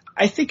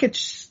 I think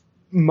it's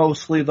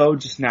mostly, though,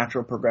 just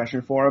natural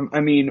progression for him. I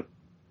mean,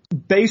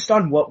 based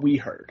on what we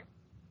heard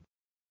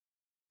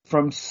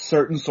from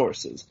certain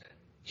sources,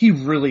 he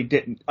really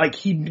didn't,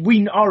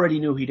 we already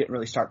knew he didn't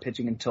really start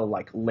pitching until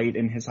like late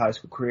in his high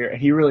school career, and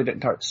he really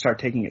didn't start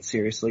taking it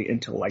seriously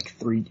until like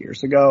 3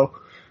 years ago.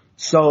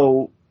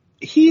 So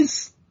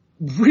he's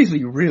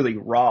really, really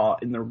raw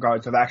in the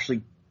regards of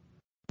actually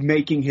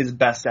making his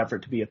best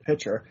effort to be a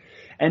pitcher.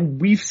 And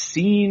we've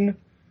seen,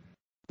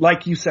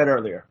 like you said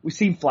earlier, we've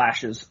seen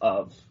flashes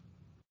of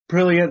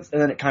brilliance,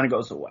 and then it kind of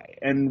goes away.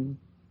 And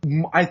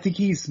I think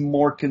he's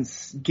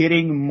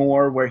getting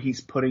more where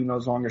he's putting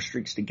those longer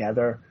streaks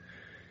together.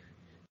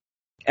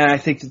 And I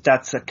think that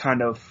that's a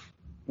kind of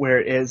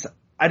where it is.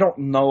 I don't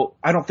know.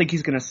 I don't think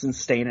he's going to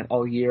sustain it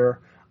all year.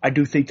 I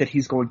do think that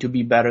he's going to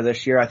be better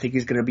this year. I think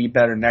he's going to be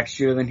better next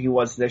year than he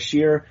was this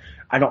year.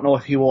 I don't know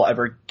if he will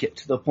ever get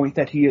to the point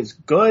that he is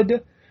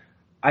good.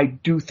 I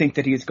do think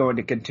that he is going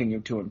to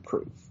continue to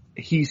improve.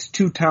 He's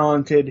too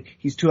talented.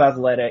 He's too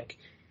athletic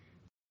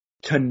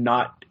to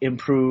not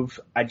improve.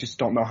 I just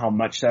don't know how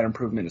much that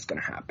improvement is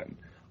going to happen.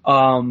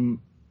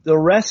 The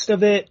rest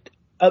of it,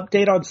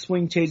 update on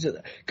swing changes.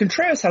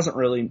 Contreras hasn't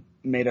really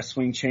made a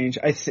swing change.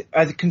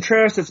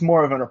 Contreras, it's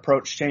more of an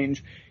approach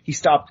change. He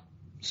stopped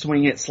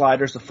swinging at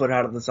sliders a foot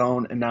out of the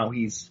zone, and now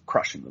he's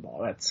crushing the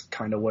ball. That's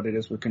kind of what it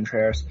is with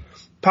Contreras.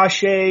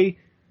 Pache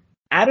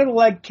added a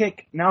leg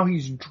kick. Now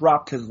he's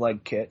dropped his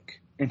leg kick,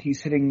 and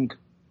he's hitting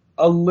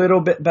a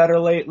little bit better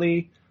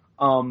lately.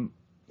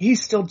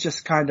 He's still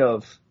just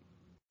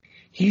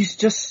he's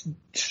just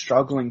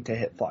struggling to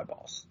hit fly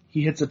balls.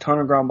 He hits a ton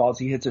of ground balls.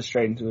 He hits it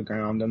straight into the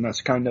ground, and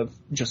that's kind of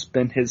just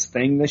been his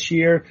thing this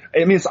year. I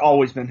mean, it's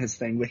always been his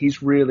thing, but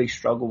he's really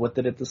struggled with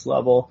it at this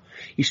level.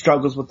 He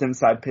struggles with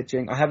inside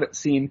pitching.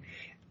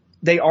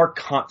 They are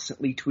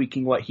constantly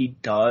tweaking what he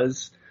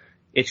does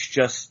It's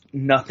just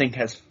nothing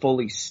has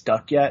fully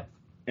stuck yet.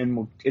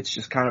 And it's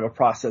just kind of a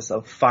process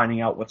of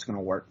finding out what's going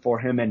to work for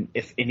him and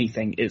if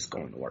anything is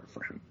going to work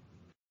for him.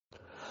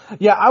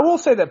 Yeah, I will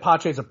say that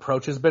Pache's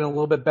approach has been a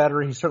little bit better.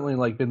 He's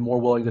certainly been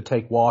more willing to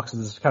take walks,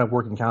 and his kind of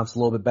working counts a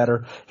little bit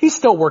better. He's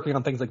still working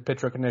on things like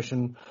pitch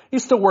recognition.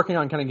 He's still working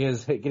on kind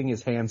of getting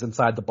his hands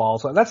inside the ball.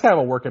 So that's kind of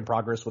a work in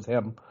progress with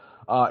him.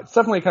 It's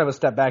definitely kind of a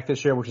step back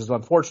this year, which is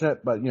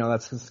unfortunate, but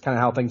that's just kind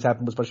of how things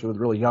happen, especially with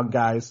really young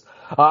guys.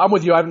 I'm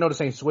with you. I haven't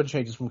noticed any swing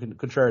changes from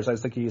Contreras. I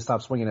just think he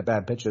stopped swinging at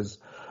bad pitches,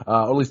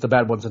 or at least the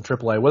bad ones in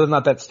AAA. Whether or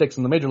not that sticks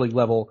in the major league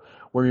level,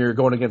 where you're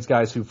going against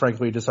guys who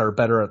frankly just are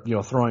better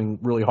at, throwing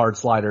really hard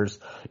sliders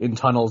in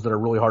tunnels that are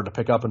really hard to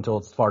pick up until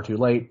it's far too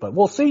late, but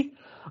we'll see.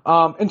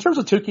 In terms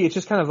of Tukey, it's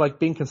just kind of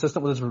being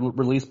consistent with his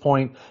release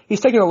point. He's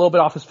taking a little bit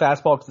off his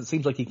fastball because it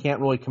seems like he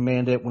can't really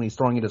command it when he's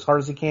throwing it as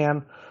hard as he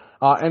can.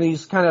 And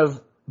he's kind of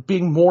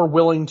being more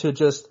willing to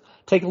just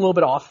take a little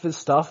bit off his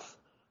stuff,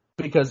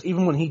 because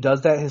even when he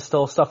does that, his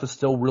stuff is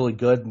still really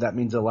good, and that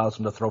means it allows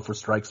him to throw for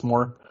strikes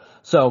more.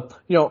 So,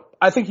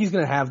 I think he's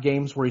going to have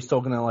games where he's still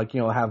going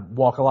to have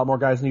walk a lot more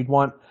guys than you'd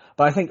want.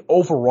 But I think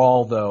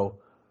overall, though,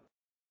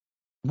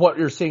 what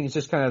you're seeing is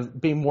just kind of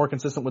being more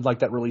consistent with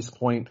that release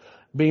point,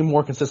 being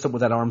more consistent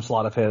with that arm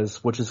slot of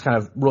his, which is kind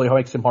of really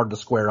makes him hard to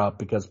square up,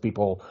 because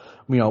people,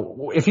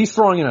 if he's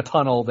throwing in a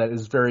tunnel that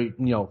is very,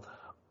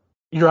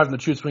 you're having to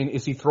choose between,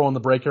 is he throwing the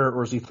breaker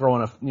or is he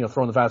throwing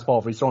throwing the fastball?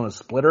 If he's throwing a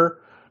splitter,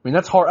 I mean,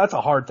 that's hard. That's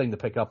a hard thing to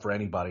pick up for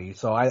anybody.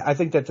 So I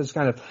think that this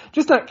kind of,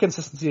 just that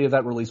consistency of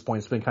that release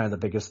point has been kind of the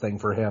biggest thing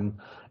for him.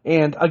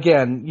 And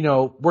again,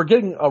 we're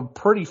getting a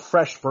pretty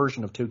fresh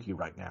version of Tukey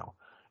right now.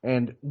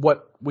 And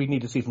what we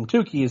need to see from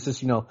Tukey is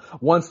just,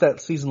 once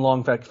that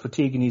season-long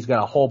fatigue and he's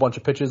got a whole bunch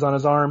of pitches on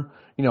his arm,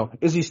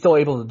 is he still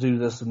able to do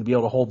this and be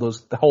able to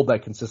hold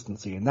that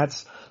consistency? And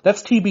that's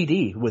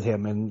TBD with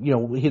him. And,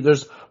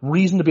 there's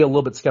reason to be a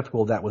little bit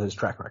skeptical of that with his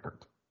track record.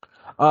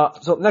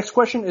 So next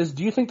question is,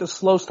 do you think the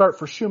slow start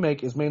for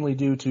Shoemake is mainly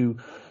due to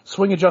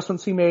swing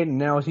adjustments he made and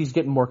now he's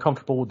getting more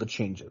comfortable with the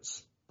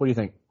changes? What do you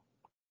think?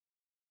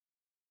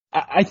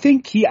 I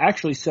think he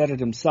actually said it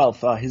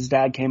himself. His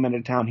dad came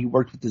into town. He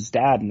worked with his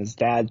dad, and his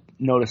dad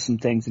noticed some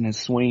things in his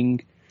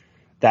swing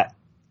that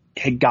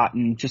had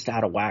gotten just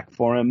out of whack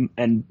for him.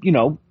 And,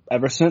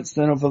 ever since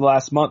then, over the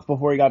last month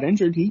before he got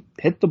injured, he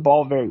hit the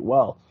ball very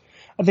well.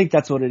 I think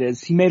that's what it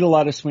is. He made a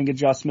lot of swing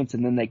adjustments,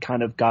 and then they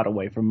kind of got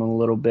away from him a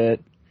little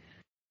bit.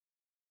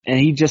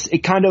 And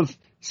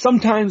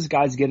sometimes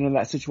guys get into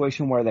that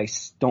situation where they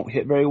don't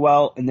hit very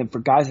well, and then for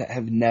guys that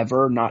have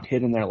never not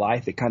hit in their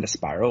life, it kind of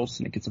spirals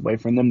and it gets away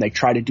from them. They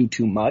try to do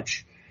too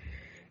much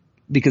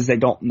because they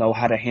don't know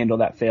how to handle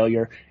that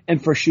failure.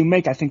 And for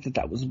Shoemake, I think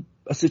that was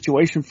a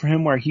situation for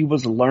him where he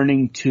was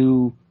learning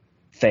to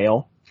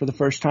fail for the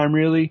first time,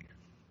 really.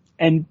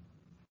 And,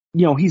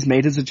 he's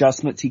made his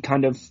adjustments. He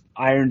kind of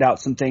ironed out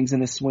some things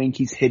in his swing.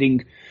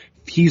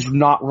 He's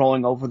not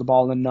rolling over the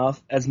ball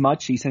as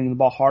much. He's hitting the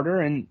ball harder,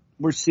 and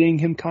we're seeing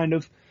him kind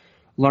of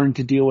learn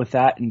to deal with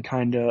that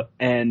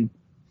and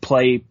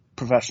play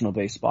professional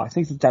baseball. I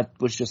think that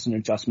was just an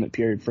adjustment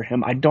period for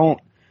him. I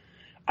don't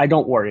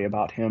worry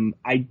about him.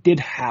 I did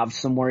have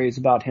some worries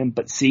about him,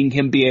 but seeing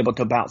him be able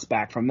to bounce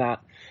back from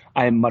that,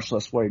 I am much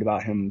less worried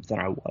about him than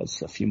I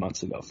was a few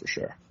months ago, for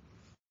sure.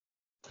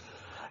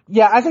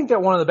 Yeah, I think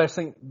that one of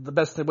the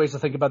best ways to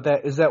think about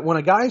that is that when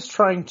a guy's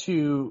trying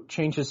to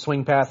change his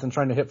swing path and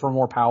trying to hit for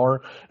more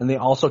power, and they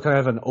also kind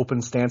of have an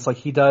open stance like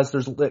he does,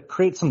 it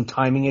creates some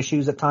timing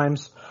issues at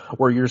times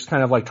where you're just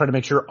kind of trying to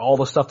make sure all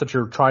the stuff that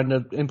you're trying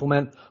to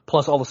implement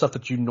plus all the stuff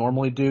that you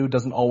normally do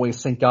doesn't always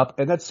sync up.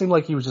 And that seemed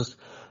like he was just,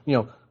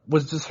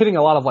 hitting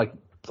a lot of like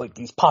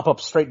these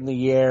pop-ups straight in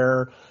the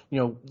air,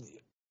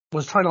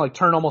 was trying to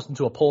turn almost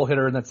into a pull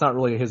hitter, and that's not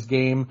really his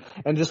game.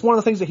 And just one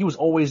of the things that he was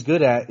always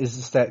good at is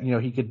just that,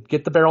 he could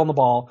get the barrel on the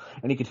ball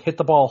and he could hit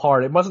the ball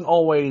hard. It wasn't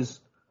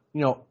always,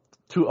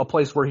 to a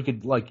place where he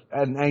could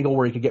at an angle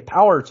where he could get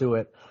power to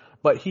it,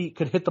 but he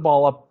could hit the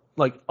ball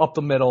up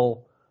the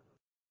middle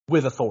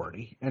with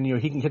authority. And,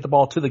 he can hit the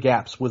ball to the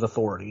gaps with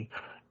authority.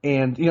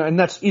 And, and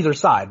that's either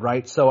side,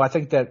 right? So I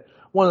think that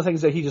one of the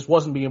things that he just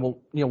wasn't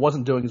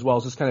doing as well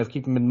is just kind of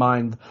keeping in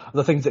mind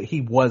the things that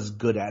he was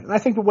good at. And I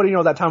think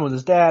that, that time with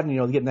his dad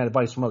and, getting that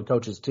advice from other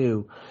coaches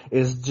too,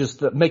 is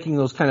just making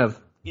those kind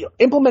of,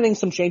 implementing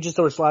some changes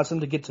that allows him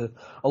to get to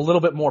a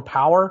little bit more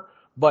power.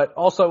 But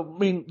also,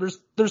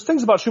 there's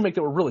things about Shoemake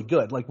that were really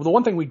good. The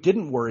one thing we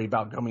didn't worry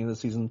about coming into the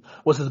season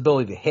was his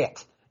ability to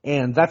hit.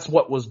 And that's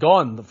what was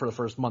gone for the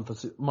first month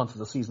of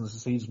the season.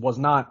 He was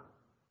not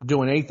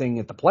doing anything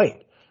at the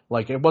plate.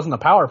 It wasn't a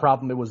power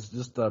problem, it was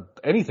just a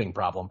anything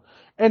problem.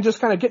 And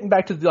just kind of getting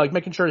back to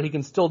making sure that he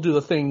can still do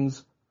the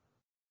things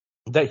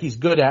that he's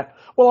good at,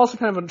 while also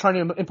kind of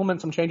trying to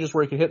implement some changes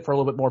where he could hit for a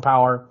little bit more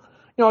power.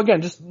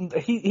 Again, just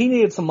he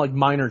needed some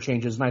minor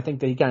changes, and I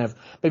think that he kind of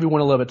maybe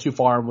went a little bit too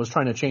far and was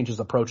trying to change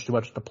his approach too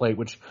much at the plate,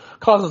 which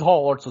causes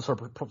all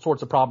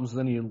sorts of problems, and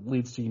then he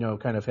leads to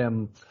kind of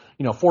him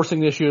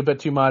forcing the issue a bit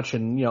too much,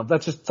 and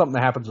that's just something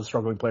that happens with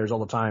struggling players all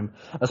the time,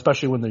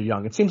 especially when they're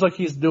young. It seems like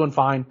he's doing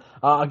fine.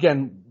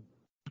 Again,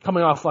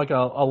 coming off like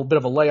a bit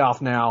of a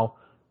layoff now,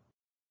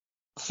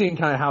 seeing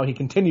kind of how he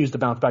continues to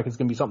bounce back is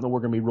going to be something that we're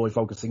going to be really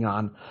focusing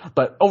on.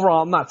 But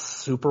overall, I'm not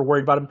super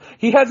worried about him.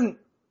 He hasn't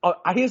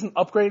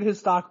upgraded his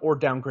stock or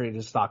downgraded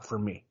his stock for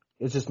me.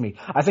 It's just me.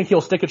 I think he'll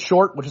stick it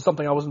short, which is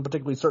something I wasn't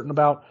particularly certain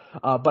about.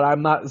 But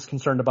I'm not as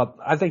concerned about.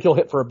 I think he'll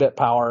hit for a bit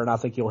power, and I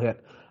think he'll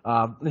hit.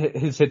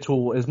 His hit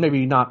tool is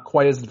maybe not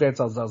quite as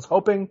advanced as I was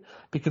hoping,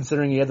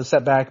 considering he had the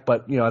setback.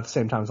 But at the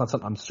same time, it's not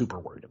something I'm super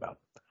worried about.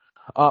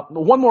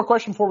 One more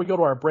question before we go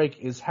to our break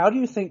is: how do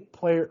you think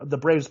the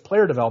Braves'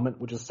 player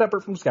development, which is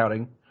separate from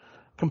scouting,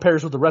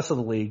 compares with the rest of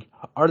the league?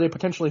 Are they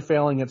potentially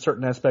failing at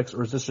certain aspects,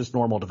 or is this just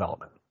normal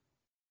development?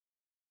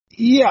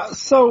 Yeah.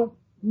 So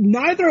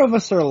neither of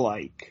us are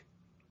like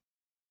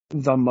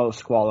the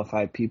most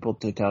qualified people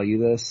to tell you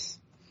this.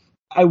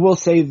 I will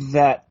say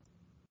that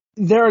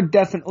there are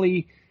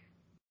definitely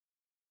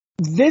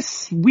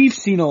we've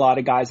seen a lot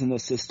of guys in the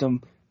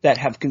system that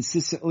have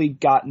consistently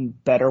gotten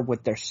better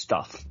with their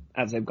stuff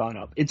as they've gone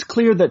up. It's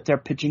clear that their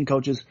pitching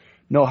coaches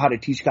know how to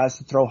teach guys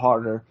to throw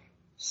harder,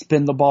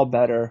 spin the ball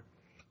better,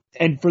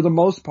 and for the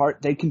most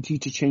part, they can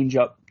teach a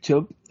changeup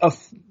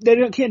they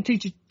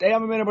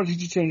haven't been able to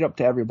teach a changeup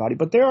to everybody,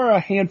 but there are a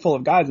handful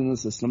of guys in the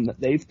system that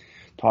they've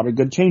taught a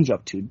good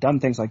changeup to, done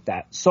things like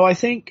that. So I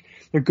think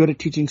they're good at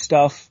teaching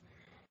stuff.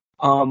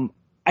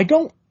 I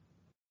don't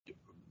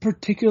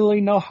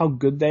particularly know how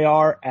good they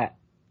are at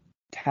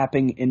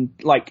tapping in,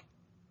 like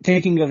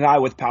taking a guy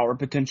with power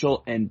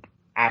potential and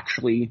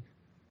actually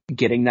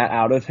getting that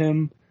out of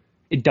him.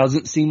 It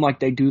doesn't seem like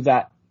they do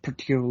that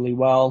particularly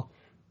well.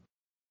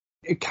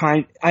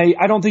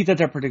 I don't think that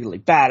they're particularly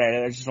bad at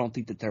it. I just don't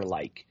think that they're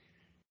like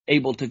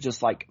able to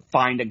just like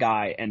find a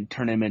guy and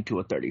turn him into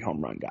a 30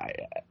 home run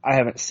guy. I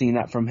haven't seen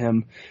that from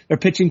him. Their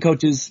pitching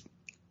coaches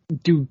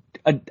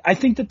I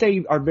think that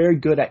they are very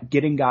good at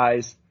getting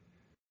guys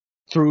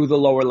through the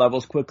lower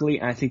levels quickly.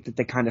 And I think that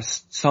they kind of,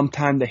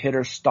 sometimes the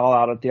hitters stall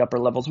out at the upper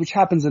levels, which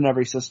happens in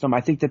every system.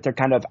 I think that they're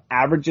kind of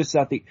averages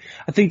I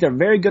think they're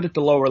very good at the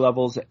lower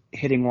levels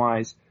hitting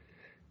wise.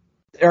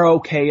 They're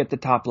okay at the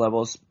top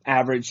levels,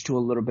 average to a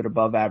little bit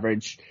above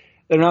average.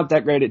 They're not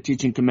that great at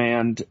teaching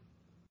command.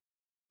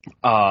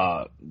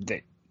 That's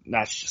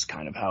just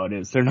kind of how it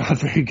is. They're not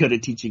very good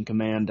at teaching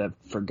command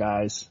for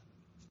guys.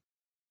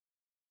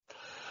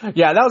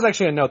 Yeah, that was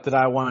actually a note that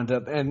I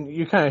wanted to, and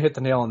you kind of hit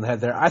the nail on the head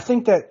there. I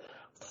think that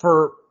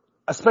for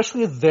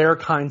especially their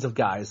kinds of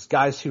guys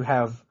who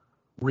have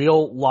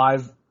real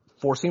live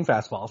four-seam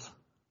fastballs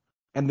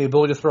and the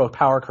ability to throw a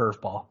power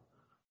curveball,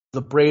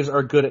 the Braves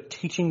are good at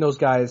teaching those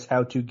guys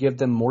how to give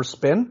them more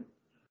spin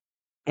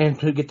and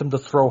to get them to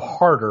throw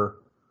harder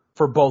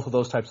for both of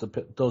those types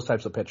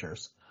of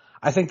pitchers.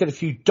 I think that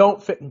if you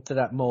don't fit into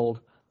that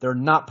mold, they're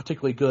not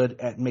particularly good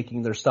at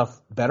making their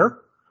stuff better.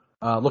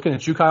 Looking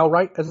at you, Kyle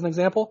Wright, as an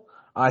example,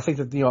 I think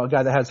that a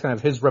guy that has kind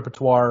of his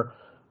repertoire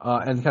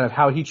and kind of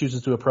how he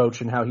chooses to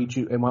approach and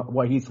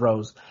what he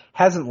throws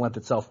hasn't lent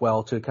itself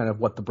well to kind of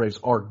what the Braves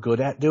are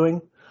good at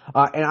doing.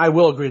 And I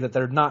will agree that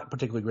they're not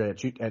particularly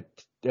great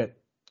at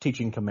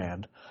teaching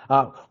command.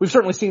 We've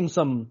certainly seen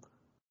some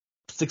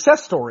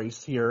success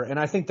stories here, and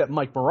I think that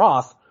Mike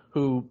Maroth,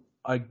 who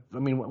I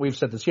mean, we've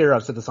said this here,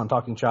 I've said this on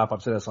Talking Chop,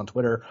 I've said this on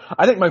Twitter.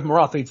 I think Mike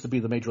Maroth needs to be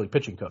the major league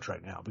pitching coach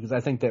right now, because I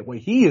think that what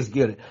he is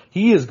good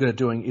at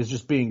doing is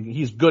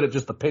he's good at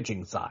just the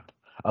pitching side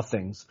of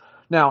things.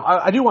 Now,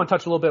 I do want to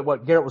touch a little bit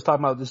what Garrett was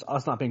talking about, this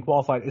us not being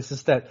qualified. It's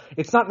just that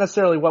it's not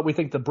necessarily what we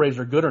think the Braves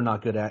are good or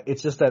not good at.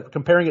 It's just that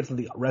comparing it to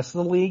the rest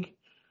of the league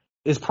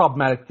is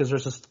problematic because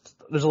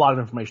there's a lot of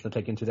information to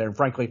take into there. And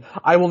frankly,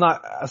 I will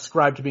not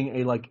ascribe to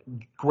being a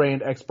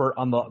grand expert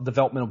on the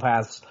developmental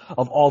paths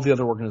of all the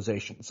other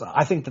organizations.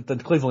 I think that the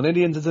Cleveland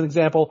Indians, as an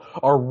example,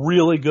 are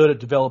really good at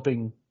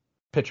developing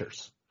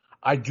pitchers.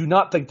 I do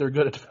not think they're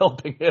good at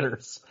developing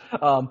hitters.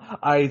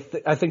 I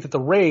think that the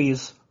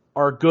Rays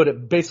are good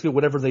at basically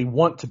whatever they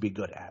want to be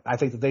good at. I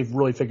think that they've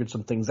really figured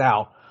some things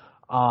out.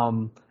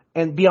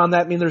 And beyond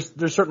that, I mean,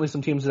 there's certainly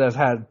some teams that have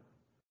had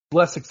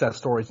less success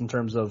stories in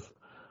terms of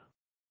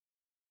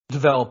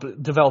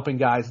developing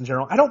guys in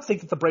general. I don't think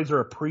that the Braves are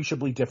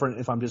appreciably different,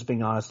 if I'm just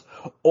being honest,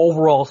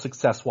 overall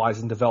success-wise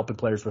in developing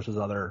players versus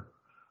other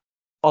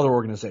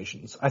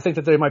organizations. I think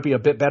that they might be a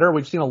bit better.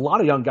 We've seen a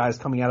lot of young guys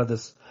coming out of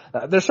this.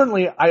 I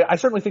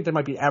certainly think they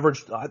might be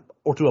average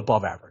or to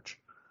above average,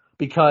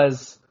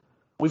 because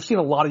we've seen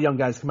a lot of young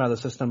guys come out of the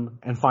system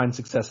and find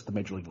success at the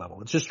major league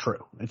level. It's just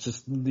true. It's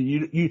just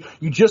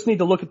you just need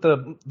to look at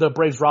the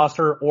Braves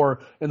roster,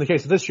 or in the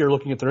case of this year,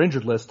 looking at their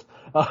injured list,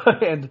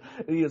 and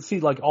you see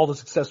all the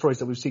success stories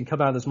that we've seen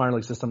come out of this minor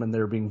league system, and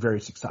they're being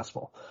very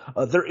successful.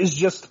 There is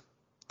just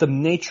the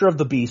nature of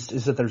the beast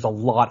is that there's a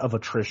lot of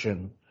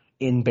attrition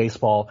in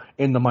baseball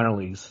in the minor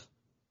leagues.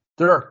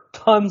 There are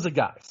tons of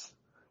guys,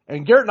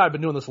 and Garrett and I have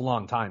been doing this a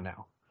long time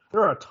now.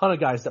 There are a ton of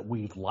guys that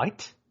we've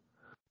liked,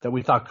 that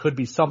we thought could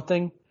be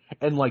something,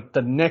 and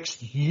the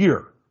next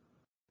year,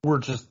 we're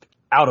just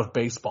out of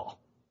baseball.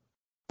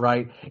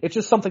 right? It's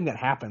just something that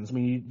happens. I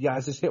mean, you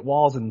guys just hit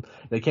walls and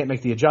they can't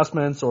make the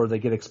adjustments, or they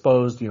get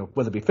exposed,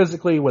 whether it be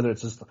physically, whether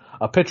it's just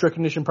a pitch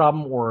recognition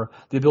problem or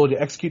the ability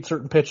to execute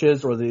certain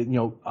pitches, or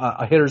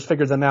a hitter's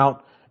figured them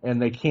out and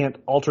they can't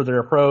alter their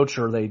approach,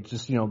 or they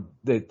just,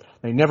 they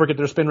never get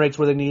their spin rates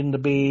where they need them to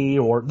be,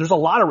 or there's a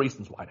lot of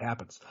reasons why it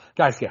happens.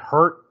 Guys get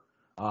hurt.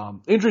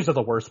 Injuries are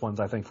the worst ones,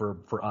 I think,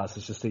 for us.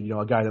 It's just, a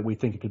guy that we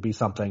think it could be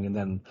something, and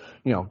then,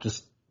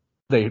 just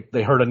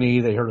they hurt a knee,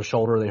 they hurt a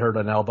shoulder, they hurt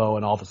an elbow,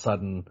 and all of a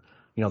sudden,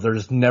 they're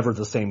just never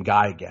the same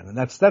guy again. And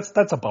that's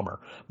a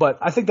bummer. But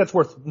I think that's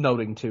worth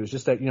noting too, is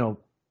just that,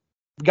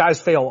 guys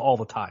fail all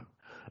the time.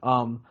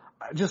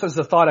 Just as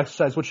a thought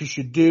exercise, what you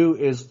should do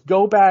is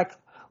go back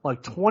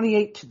like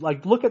 28,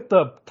 look at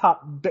the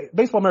top.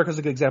 Baseball America is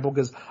a good example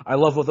because I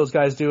love what those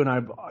guys do,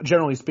 and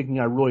generally speaking,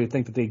 I really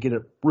think that they get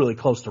it really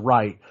close to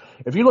right.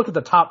 If you look at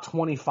the top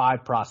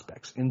 25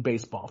 prospects in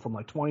baseball from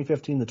like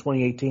 2015 to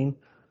 2018,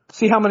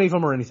 see how many of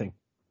them are anything.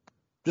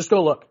 Just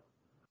go look.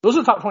 Those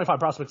are the top 25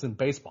 prospects in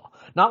baseball,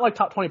 not like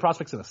top 20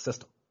 prospects in a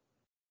system.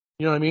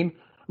 You know what I mean?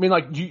 I mean,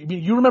 like,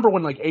 you remember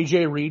when like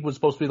AJ Reed was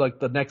supposed to be like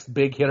the next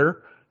big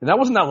hitter? And that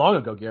wasn't that long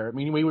ago, Garrett. I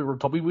mean, I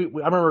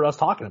remember us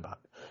talking about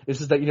it. It's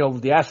just that,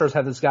 the Astros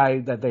had this guy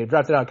that they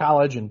drafted out of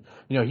college, and,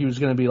 he was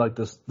going to be like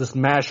this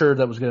masher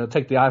that was going to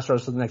take the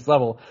Astros to the next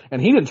level,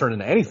 and he didn't turn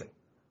into anything.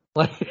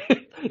 Like,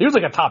 he was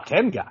like a top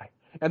 10 guy.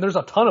 And there's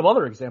a ton of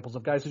other examples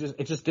of guys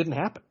it just didn't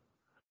happen.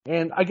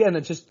 And again,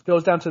 it just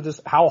goes down to just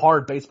how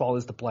hard baseball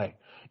is to play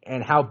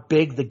and how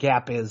big the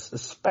gap is,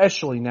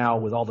 especially now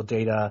with all the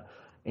data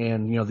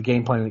and, the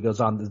game planning that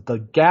goes on. The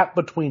gap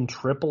between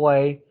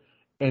AAA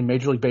and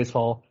Major League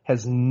Baseball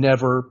has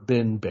never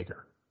been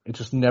bigger. It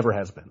just never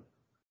has been.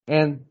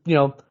 And,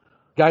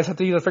 guys have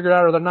to either figure it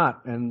out or they're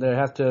not. And they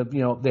have to,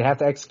 they have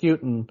to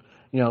execute, and,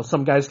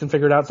 some guys can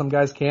figure it out, some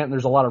guys can't, and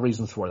there's a lot of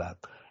reasons for that.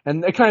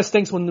 And it kind of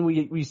stinks when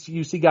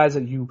you see guys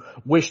that you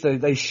wish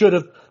that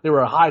they were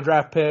a high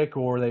draft pick,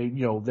 or they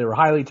were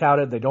highly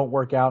touted, they don't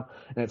work out,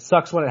 and it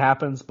sucks when it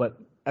happens, but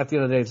at the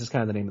end of the day, it's just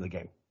kind of the name of the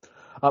game.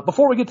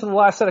 Before we get to the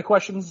last set of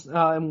questions,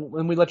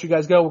 and we let you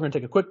guys go, we're going to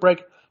take a quick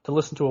break to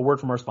listen to a word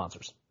from our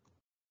sponsors.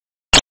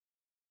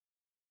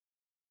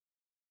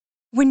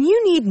 When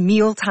you need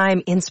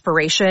mealtime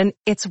inspiration,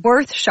 it's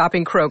worth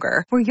shopping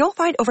Kroger, where you'll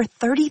find over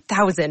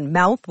 30,000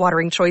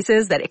 mouth-watering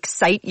choices that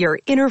excite your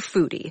inner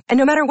foodie. And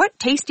no matter what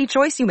tasty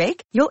choice you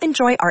make, you'll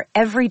enjoy our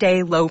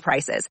everyday low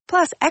prices,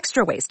 plus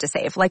extra ways to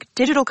save, like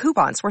digital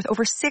coupons worth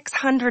over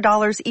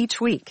 $600 each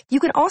week. You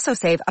can also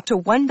save up to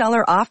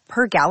 $1 off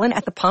per gallon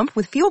at the pump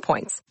with fuel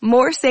points.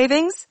 More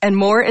savings and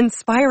more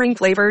inspiring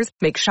flavors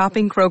make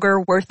shopping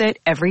Kroger worth it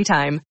every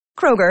time.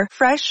 Kroger,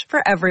 fresh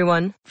for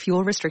everyone.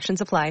 Fuel restrictions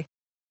apply.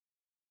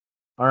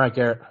 All right,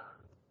 Garrett,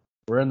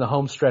 we're in the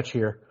home stretch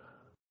here.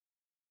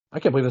 I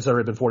can't believe this has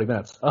already been 40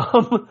 minutes.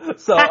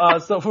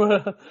 So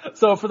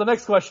for the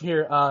next question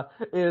here,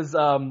 is,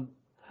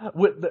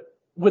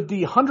 with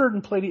the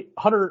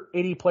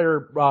 180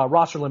 player,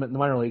 roster limit in the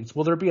minor leagues,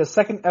 will there be a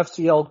second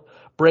FCL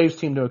Braves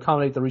team to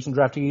accommodate the recent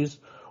draftees,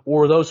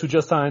 or those who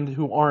just signed,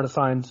 who aren't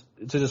assigned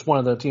to just one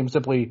of the teams,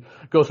 simply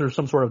go through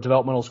some sort of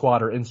developmental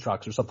squad or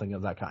instructs or something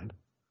of that kind?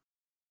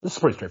 This is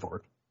pretty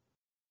straightforward.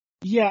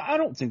 Yeah, I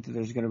don't think that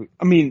there's going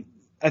to be,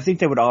 I think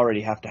they would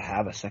already have to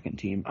have a second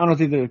team. I don't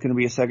think there's going to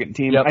be a second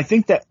team. Yep. I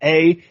think that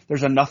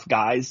there's enough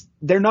guys.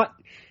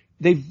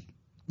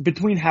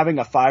 Between having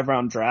a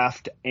 5-round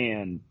draft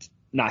and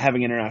not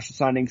having international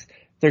signings,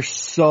 they're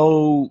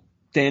so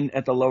thin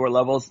at the lower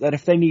levels that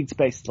if they need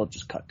space, they'll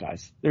just cut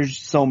guys. There's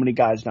so many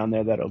guys down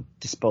there that are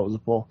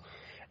disposable,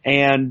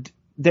 and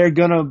they're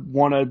going to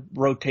want to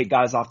rotate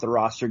guys off the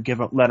roster,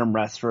 let them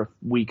rest for a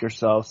week or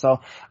so. So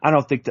I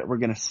don't think that we're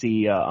going to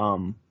see,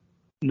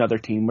 another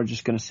team. We're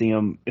just going to see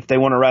them. If they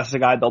want to rest a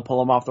guy, they'll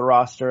pull him off the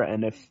roster.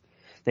 And if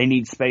they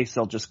need space,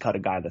 they'll just cut a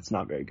guy that's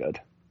not very good.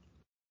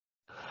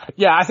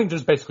 Yeah, I think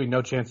there's basically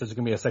no chance there's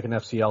going to be a second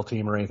FCL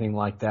team or anything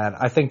like that.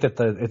 I think that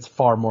it's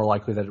far more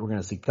likely that we're going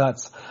to see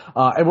cuts.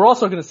 And we're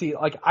also going to see,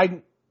 like,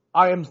 I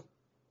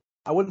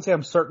wouldn't say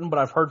I'm certain, but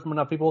I've heard from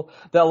enough people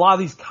that a lot of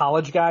these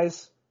college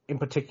guys in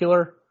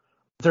particular,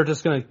 they're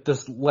just going to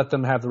just let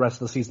them have the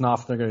rest of the season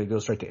off. And they're going to go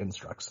straight to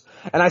instructs.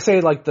 And I say,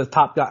 like, the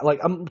top guy,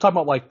 like, I'm talking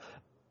about, like,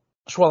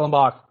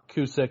 Schwellenbach,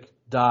 Cusick,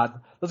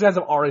 Dodd. Those guys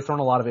have already thrown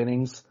a lot of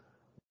innings.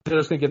 They're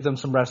just going to give them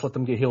some rest, let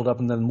them get healed up,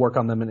 and then work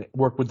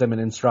with them in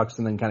instructs,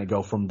 and then kind of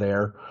go from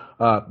there.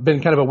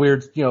 Been kind of a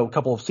weird,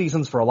 couple of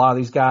seasons for a lot of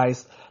these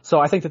guys. So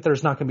I think that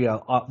there's not going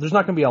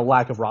to be a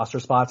lack of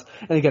roster spots.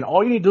 And again,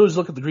 all you need to do is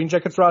look at the Green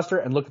Jackets roster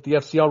and look at the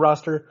FCL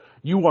roster.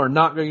 You are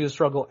not going to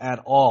struggle at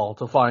all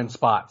to find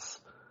spots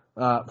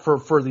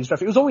for these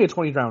drafts. It was only a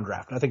 20-round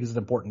draft. I think is an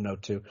important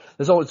note too.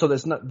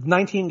 There's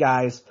 19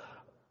 guys.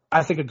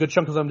 I think a good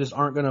chunk of them just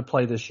aren't going to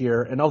play this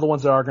year. And all the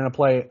ones that are going to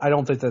play, I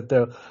don't think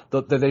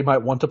that they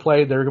might want to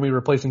play. They're going to be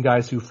replacing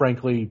guys who,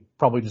 frankly,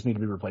 probably just need to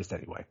be replaced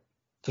anyway.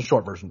 It's a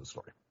short version of the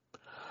story.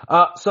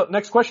 So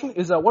next question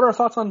is, what are our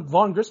thoughts on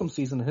Vaughn Grissom's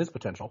season and his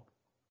potential?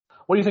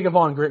 What do you think of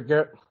Vaughn,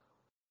 Garrett?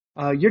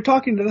 You're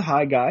talking to the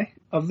high guy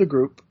of the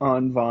group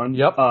on Vaughn.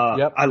 Yep.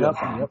 I love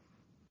Vaughn.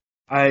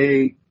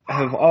 Yep.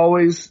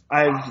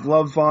 I've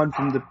loved Vaughn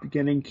from the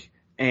beginning,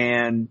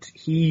 and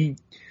his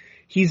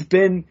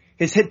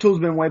hit tool's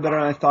been way better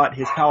than I thought.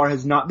 His power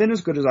has not been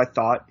as good as I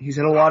thought. He's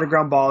hit a lot of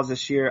ground balls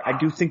this year. I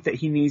do think that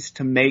he needs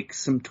to make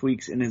some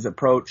tweaks in his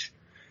approach,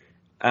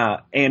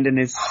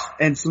 and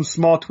some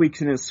small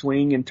tweaks in his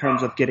swing in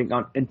terms of getting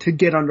on and to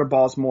get under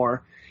balls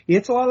more. He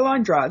hits a lot of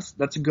line drives.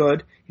 That's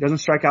good. He doesn't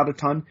strike out a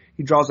ton.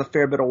 He draws a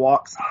fair bit of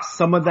walks.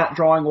 Some of that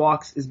drawing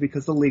walks is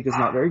because the league is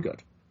not very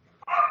good.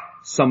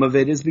 Some of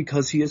it is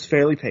because he is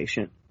fairly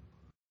patient.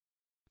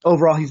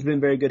 Overall, he's been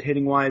very good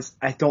hitting wise.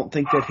 I don't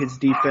think that his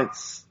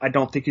defense, I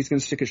don't think he's going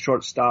to stick at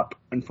shortstop.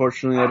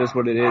 Unfortunately, that is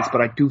what it is.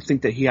 But I do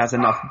think that he has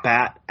enough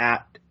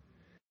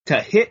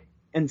to hit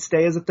and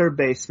stay as a third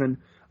baseman,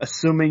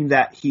 assuming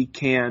that he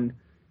can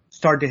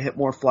start to hit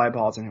more fly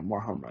balls and hit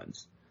more home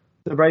runs.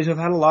 The Braves have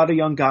had a lot of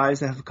young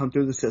guys that have come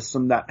through the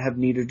system that have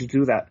needed to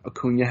do that.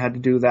 Acuna had to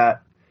do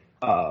that.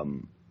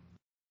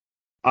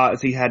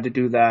 Ozzie had to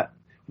do that.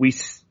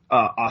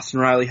 Austin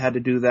Riley had to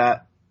do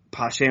that.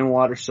 Pache and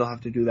Water still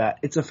have to do that.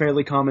 It's a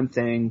fairly common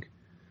thing.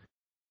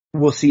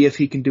 We'll see if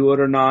he can do it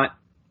or not,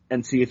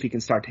 and see if he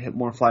can start to hit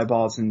more fly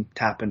balls and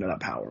tap into that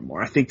power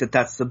more. I think that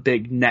that's the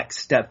big next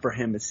step for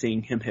him, is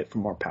seeing him hit for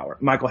more power.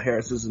 Michael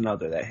Harris is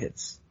another that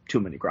hits too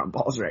many ground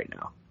balls right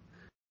now.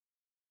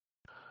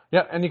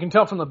 Yeah, and you can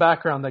tell from the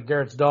background that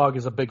Garrett's dog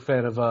is a big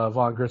fan of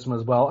Vaughn Grissom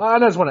as well. I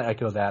just want to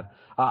echo that.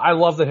 I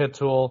love the hit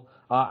tool.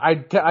 I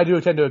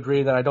do tend to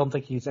agree that I don't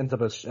think he ends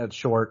up at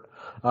short.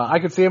 I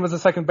could see him as a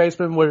second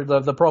baseman where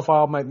the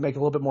profile might make a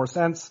little bit more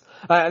sense.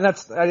 And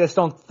I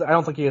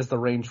don't think he has the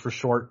range for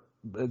short.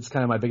 It's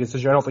kind of my biggest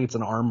issue. I don't think it's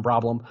an arm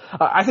problem.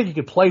 I think he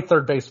could play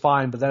third base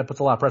fine, but then it puts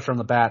a lot of pressure on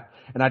the bat,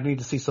 and I'd need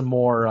to see some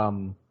more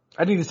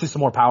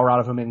power out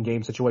of him in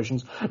game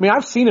situations. I mean,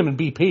 I've seen him in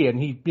BP, and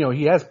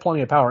he has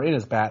plenty of power in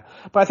his bat,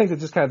 but I think that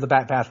just kind of the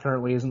bat path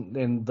currently isn't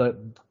in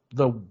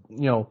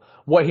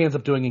what he ends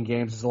up doing in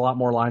games is a lot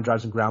more line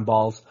drives and ground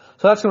balls.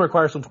 So that's going to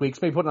require some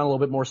tweaks, maybe putting on a little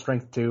bit more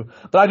strength too.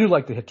 But I do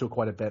like the hit tool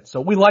quite a bit. So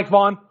we like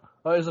Vaughn,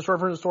 is the short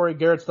version of the story.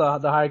 Garrett's the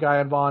high guy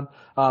on Vaughn.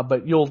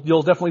 But you'll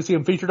definitely see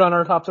him featured on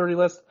our top 30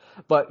 list.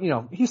 But,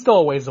 he's still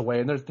a ways away,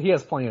 and he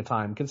has plenty of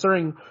time.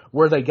 Considering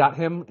where they got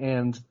him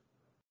and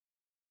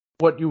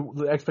what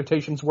the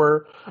expectations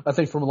were, I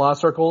think, from a lot of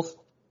circles,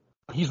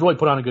 he's really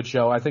put on a good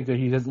show. I think that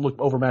he doesn't look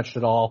overmatched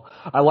at all.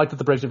 I like that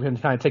the Braves have been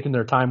kind of taking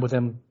their time with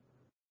him.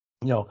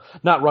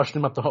 Not rushing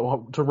him up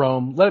to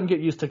Rome. Let him get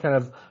used to kind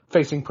of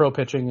facing pro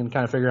pitching and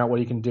kind of figuring out what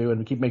he can do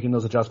and keep making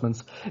those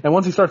adjustments. And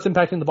once he starts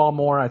impacting the ball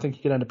more, I think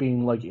he could end up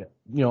being like,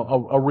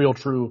 a real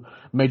true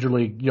major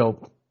league,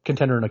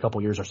 contender in a couple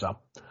years or so.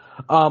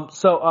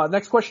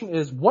 Next question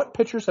is, what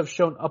pitchers have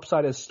shown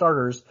upside as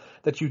starters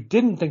that you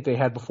didn't think they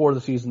had before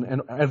the season,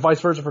 and vice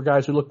versa for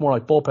guys who look more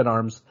like bullpen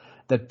arms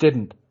that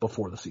didn't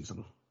before the season?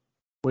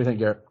 What do you think,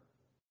 Garrett?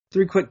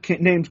 3 quick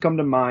names come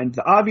to mind.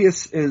 The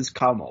obvious is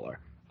Kyle Muller.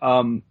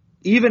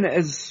 Even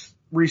as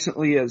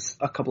recently as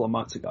a couple of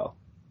months ago,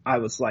 I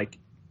was like,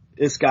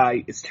 this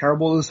guy is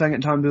terrible the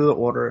second time through the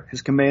order.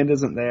 His command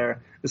isn't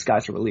there. This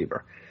guy's a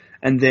reliever.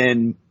 And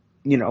then,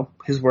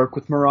 his work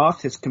with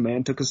Maroth, his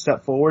command took a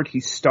step forward.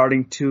 He's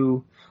starting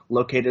to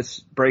locate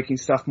his breaking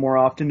stuff more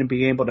often and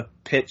being able to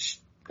pitch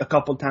a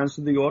couple times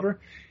through the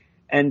order.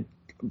 And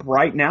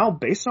right now,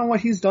 based on what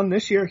he's done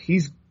this year,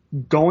 he's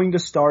going to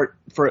start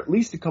for at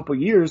least a couple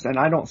years, and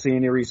I don't see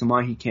any reason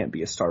why he can't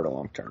be a starter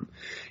long term.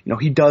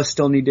 He does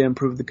still need to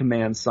improve the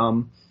command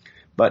some,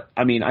 but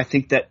I mean, I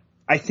think that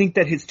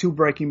his 2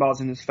 breaking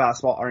balls and his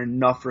fastball are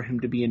enough for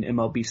him to be an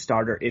MLB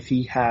starter if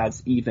he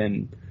has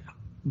even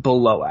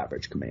below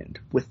average command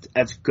with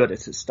as good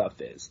as his stuff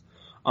is.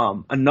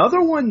 Another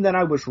one that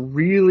I was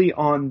really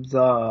on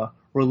the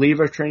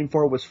reliever train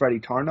for was Freddie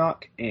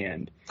Tarnok,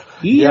 and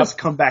he has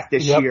come back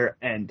this year,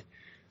 and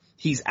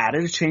he's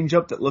added a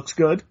changeup that looks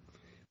good.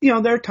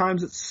 There are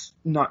times it's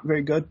not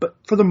very good, but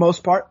for the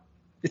most part,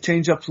 the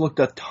changeups looked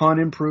a ton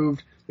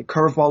improved. The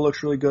curveball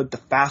looks really good. The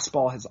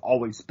fastball has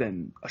always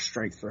been a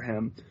strength for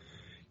him.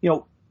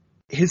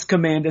 His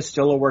command is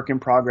still a work in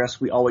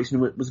progress. We always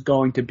knew it was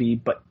going to be,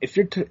 but if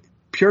you're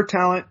pure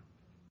talent,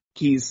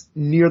 he's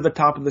near the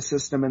top of the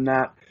system in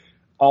that.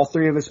 All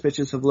 3 of his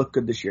pitches have looked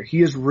good this year. He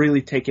has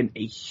really taken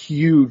a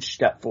huge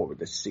step forward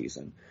this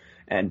season.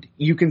 And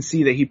you can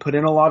see that he put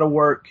in a lot of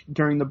work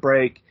during the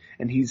break,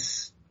 and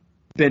he's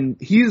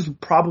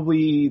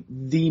probably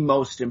the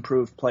most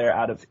improved player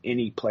out of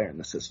any player in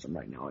the system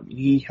right now. I mean,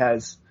 he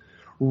has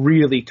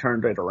really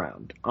turned it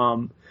around.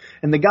 And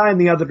the guy in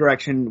the other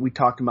direction we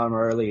talked about him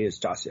earlier is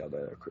Yasiel De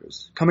La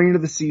Cruz. Coming into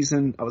the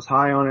season, I was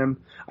high on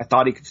him. I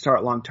thought he could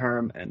start long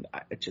term, and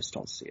I just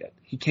don't see it.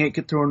 He can't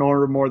get through an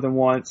order more than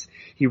once.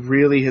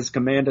 His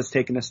command has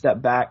taken a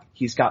step back.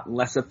 He's gotten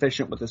less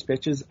efficient with his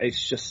pitches.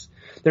 It's just,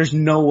 there's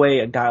no way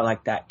a guy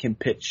like that can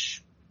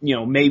pitch.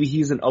 Maybe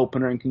he's an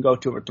opener and can go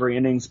 2 or 3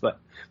 innings, but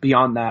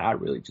beyond that,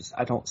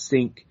 I don't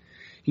think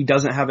he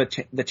doesn't have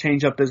the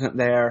changeup isn't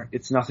there.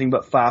 It's nothing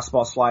but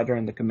fastball, slider,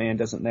 and the command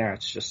isn't there.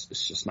 It's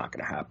just not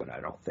going to happen, I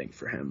don't think,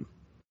 for him.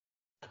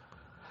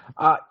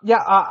 I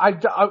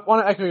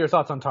want to echo your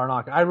thoughts on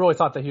Tarnok. I really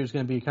thought that he was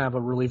going to be kind of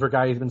a reliever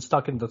guy. He's been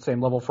stuck in the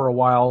same level for a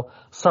while.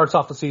 Starts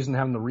off the season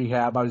having the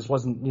rehab. I just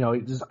wasn't,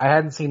 I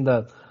hadn't seen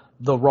the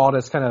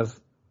rawness kind of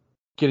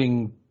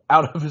getting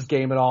out of his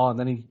game at all. And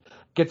then he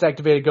gets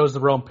activated, goes to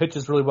Rome,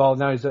 pitches really well.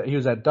 Now he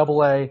was at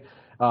Double-A.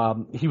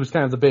 He was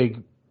kind of the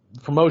big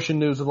promotion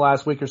news of the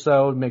last week or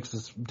so. Makes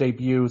his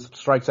debut,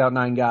 strikes out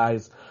 9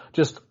 guys.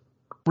 Just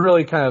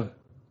really kind of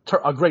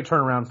a great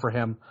turnaround for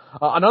him.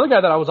 Another guy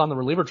that I was on the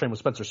reliever train was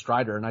Spencer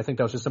Strider, and I think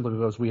that was just simply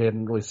because we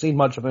hadn't really seen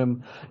much of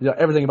him.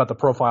 Everything about the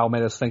profile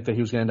made us think that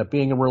he was going to end up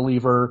being a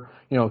reliever,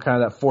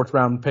 kind of that 4th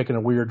round pick in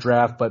a weird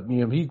draft. But,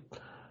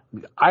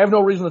 I have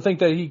no reason to think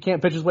that he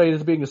can't pitch his way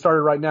into being a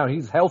starter right now.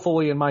 He's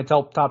healthily in my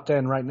top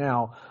 10 right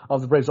now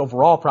of the Braves'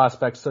 overall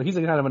prospects. So he's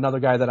kind of another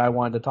guy that I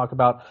wanted to talk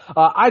about.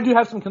 I do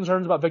have some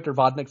concerns about Victor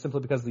Vodnik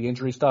simply because of the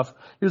injury stuff.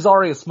 He was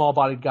already a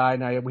small-bodied guy,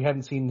 and we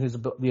hadn't seen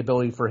the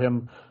ability for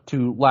him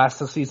to last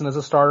the season as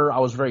a starter. I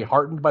was very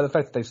heartened by the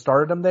fact that they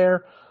started him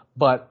there,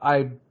 but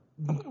I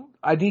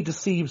need to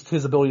see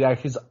his ability to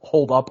actually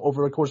hold up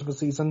over the course of a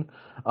season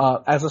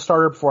as a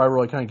starter before I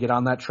really kind of get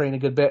on that train a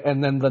good bit.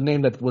 And then the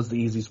name that was the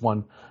easiest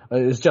one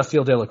is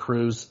Justiel De La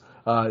Cruz.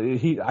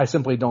 I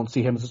simply don't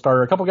see him as a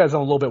starter. A couple guys I'm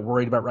a little bit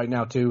worried about right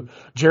now too.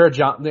 Jared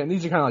Johnson, and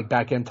these are kind of like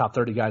back end top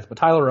 30 guys, but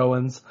Tyler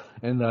Owens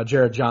and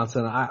Jared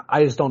Johnson,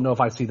 I just don't know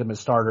if I see them as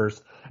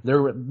starters.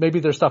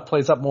 Maybe their stuff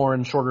plays up more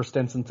in shorter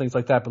stints and things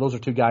like that, but those are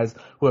 2 guys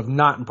who have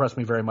not impressed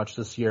me very much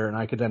this year, and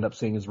I could end up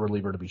seeing as a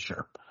reliever to be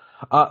sure.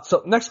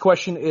 So next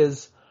question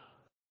is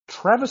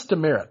Travis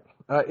Demeritte.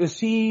 Is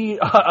he is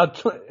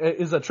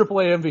a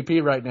AAA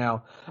MVP right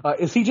now?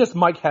 Is he just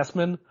Mike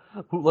Hessman,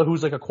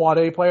 who's like a quad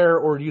A player,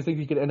 or do you think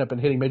he could end up in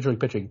hitting major league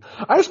pitching?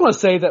 I just want to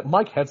say that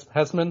Mike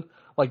Hessman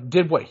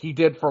did what he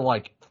did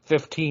for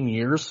 15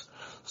 years.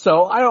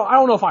 So I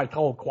don't know if I'd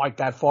go quite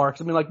that far.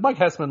 Cause Mike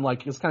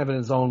Hessman, is kind of in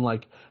his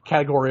own,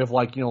 category of,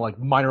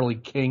 minor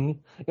league king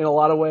in a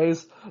lot of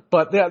ways.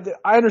 But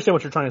I understand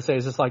what you're trying to say.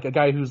 Is just a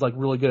guy who's,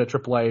 really good at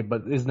AAA,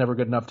 but is never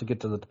good enough to get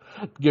to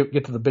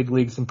the big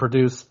leagues and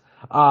produce.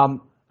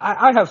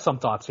 I have some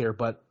thoughts here,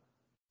 but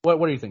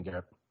what do you think,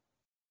 Garrett?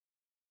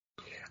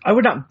 I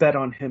would not bet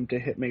on him to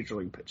hit major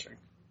league pitching.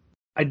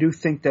 I do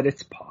think that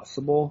it's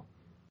possible.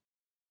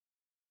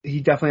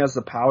 He definitely has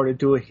the power to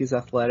do it. He's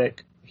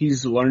athletic.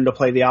 He's learned to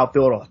play the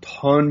outfield a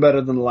ton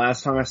better than the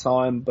last time I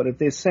saw him. But at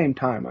the same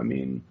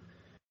time,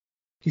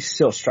 he's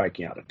still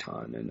striking out a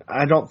ton. And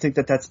I don't think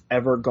that that's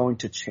ever going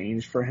to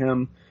change for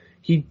him.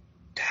 He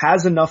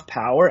has enough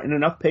power and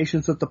enough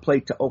patience at the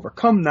plate to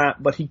overcome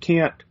that, but he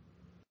can't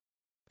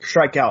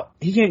strike out.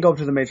 He can't go up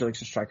to the major leagues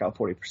and strike out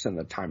 40% of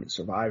the time and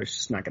survive. It's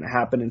just not going to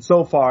happen. And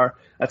so far,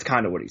 that's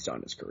kind of what he's done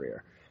in his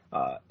career.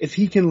 If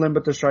he can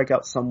limit the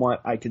strikeout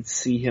somewhat, I could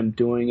see him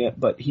doing it,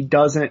 but he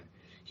doesn't.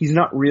 He's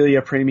not really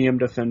a premium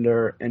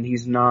defender, and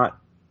he's not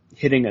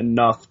hitting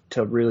enough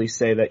to really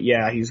say that,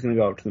 yeah, he's going to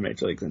go up to the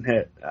major leagues and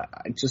hit.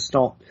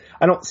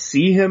 I don't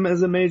see him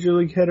as a major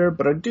league hitter,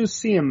 but I do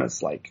see him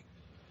as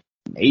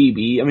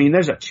maybe.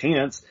 There's a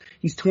chance.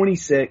 He's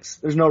 26.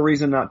 There's no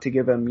reason not to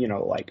give him,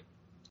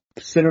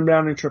 sit him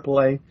down in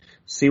AAA,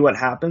 see what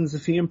happens.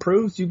 If he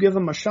improves, you give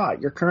him a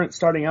shot. Your current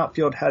starting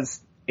outfield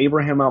has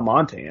Abraham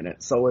Almonte in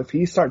it. So if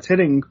he starts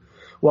hitting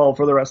well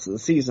for the rest of the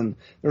season,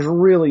 there's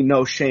really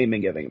no shame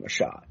in giving him a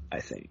shot,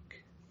 I think.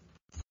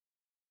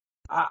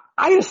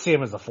 I just see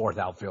him as a 4th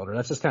outfielder.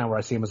 That's just kind of where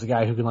I see him, as a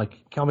guy who can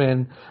come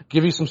in,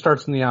 give you some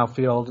starts in the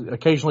outfield.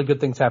 Occasionally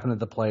good things happen at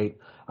the plate.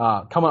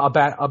 Come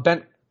on,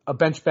 a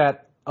bench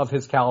bat of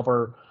his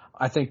caliber,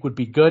 I think would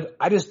be good.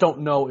 I just don't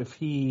know if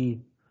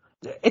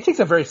it takes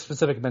a very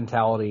specific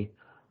mentality.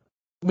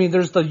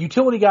 There's the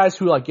utility guys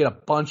who get a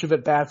bunch of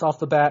at bats off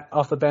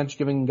the bench,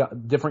 giving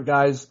different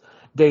guys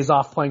days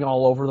off, playing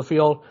all over the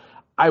field.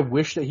 I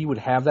wish that he would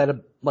have that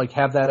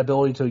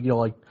ability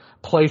to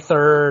play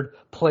third,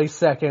 play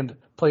second,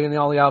 play in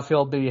all the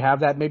outfield. Maybe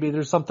have that. Maybe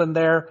there's something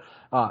there.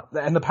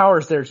 And the power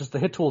is there. It's just the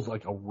hit tool is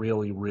a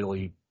really,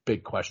 really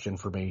big question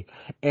for me.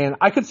 And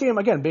I could see him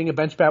again being a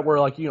bench bat where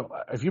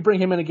if you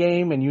bring him in a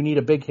game and you need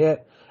a big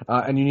hit,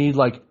 and you need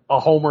a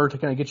homer to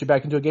kind of get you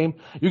back into a game,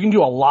 you can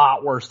do a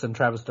lot worse than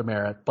Travis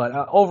Demeritte. But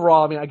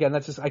overall, again,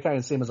 that's just, I kind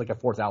of see him as a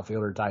 4th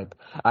outfielder type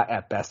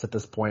at best at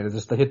this point. It's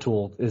just the hit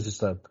tool is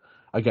just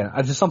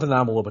it's just something that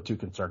I'm a little bit too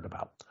concerned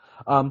about.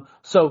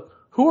 So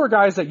who are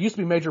guys that used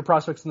to be major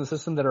prospects in the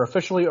system that are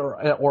officially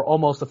or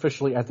almost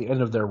officially at the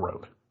end of their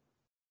road?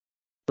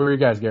 Who are you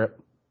guys, Garrett?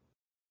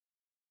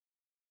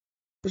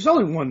 There's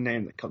only one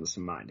name that comes to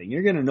mind, and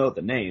you're going to know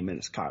the name, and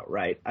it's Kyle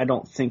Wright. I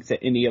don't think that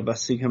any of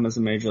us see him as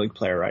a major league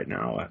player right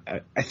now.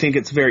 I think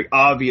it's very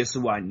obvious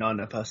why none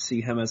of us see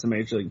him as a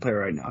major league player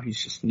right now.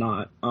 He's just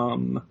not.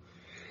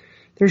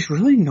 There's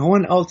really no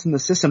one else in the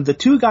system. The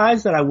 2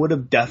 guys that I would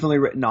have definitely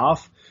written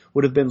off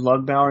would have been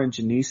Lugbauer and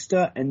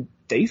Janista, and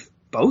they've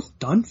both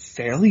done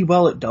fairly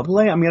well at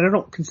Double-A. I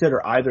don't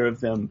consider either of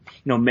them,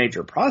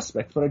 major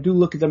prospects, but I do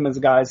look at them as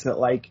guys that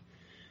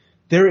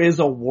there is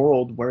a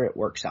world where it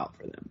works out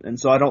for them. And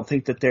so I don't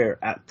think that they're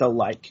at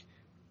the,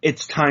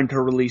 it's time to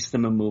release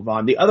them and move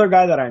on. The other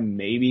guy that I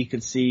maybe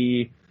could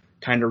see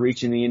kind of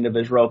reaching the end of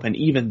his rope, and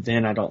even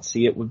then I don't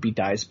see it, would be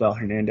Diasbel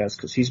Hernandez,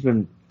 because he's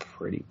been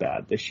pretty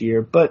bad this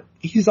year, but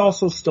he's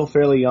also still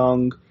fairly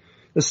young.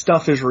 The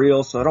stuff is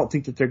real, so I don't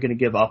think that they're going to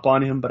give up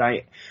on him, but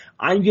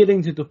I'm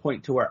getting to the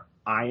point to where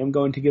I am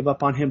going to give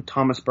up on him.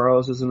 Thomas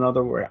Burrows is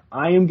another where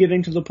I am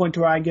getting to the point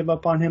to where I give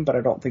up on him, but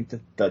I don't think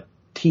that the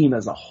team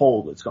as a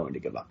whole is going to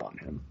give up on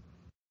him.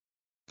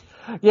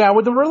 Yeah,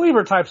 with the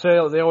reliever types, they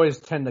always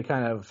tend to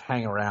kind of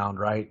hang around,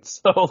 right?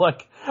 So,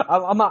 like,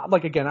 I'm not,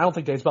 like, again, I don't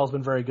think Diasbel's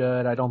been very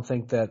good. I don't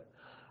think that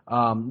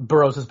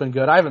Burrows has been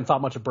good. I haven't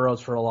thought much of Burrows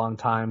for a long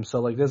time,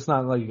 so, like, it's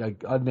not,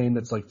 like, a name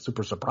that's, like,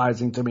 super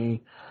surprising to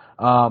me.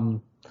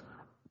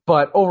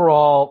 But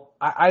overall,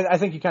 I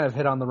think you kind of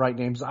hit on the right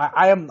names.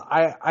 I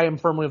am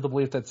firmly of the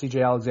belief that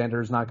C.J. Alexander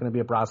is not going to be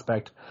a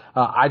prospect.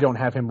 I don't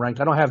have him ranked.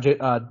 I don't have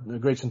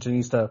Grayson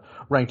Tanista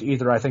ranked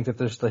either. I think that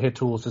the hit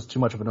tool is just too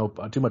much of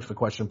a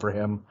question for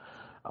him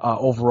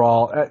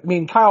overall. I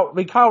mean, Kyle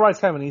Wright's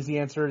kind of an easy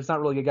answer. It's not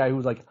really a guy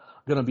who's like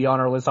going to be on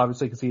our list,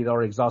 obviously, because he had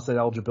already exhausted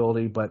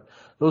eligibility. But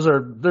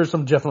there's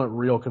some definite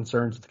real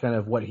concerns with kind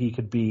of what he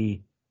could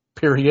be.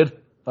 Period.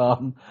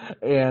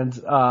 It's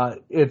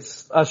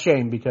a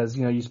shame because,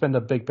 you know, you spend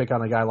a big pick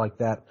on a guy like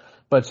that,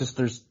 but just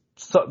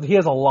he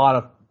has a lot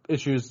of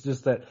issues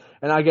just that,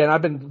 and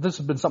again, this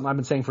has been something I've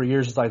been saying for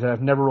years, is like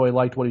I've never really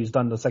liked what he's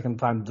done the second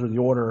time through the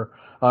order,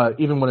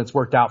 even when it's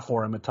worked out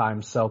for him at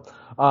times. So,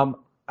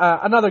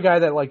 another guy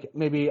that like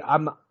maybe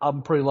I'm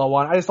pretty low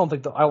on. I just don't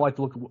think I like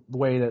to look the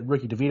way that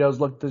Ricky DeVito's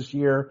looked this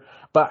year,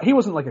 but he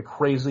wasn't like a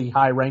crazy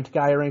high ranked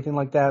guy or anything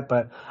like that,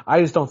 but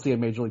I just don't see a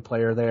major league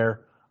player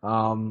there.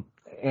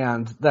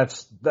 And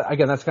that's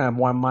kind of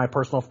one of my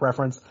personal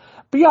preference.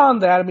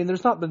 Beyond that, I mean,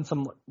 there's not been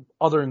some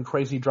other and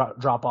crazy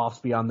drop-offs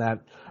beyond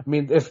that. I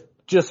mean, if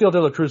Yasiel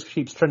De La Cruz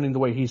keeps trending the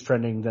way he's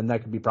trending, then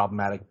that could be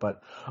problematic.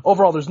 But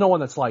overall, there's no one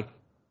that's like,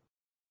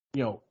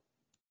 you know,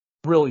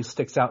 really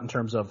sticks out in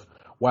terms of,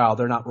 wow,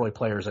 they're not really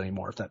players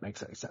anymore, if that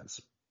makes any sense.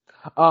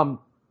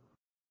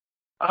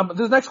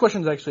 This next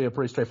question is actually a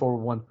pretty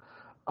straightforward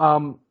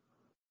one.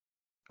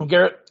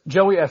 Garrett,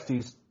 Joey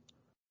Estes.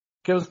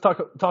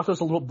 Talk to us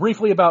a little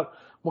briefly about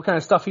what kind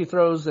of stuff he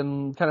throws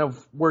and kind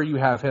of where you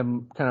have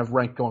him kind of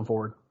ranked going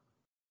forward.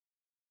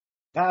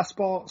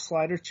 Fastball,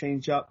 slider,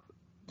 changeup.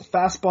 The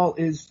fastball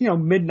is, you know,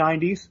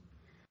 mid-90s.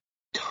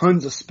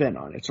 Tons of spin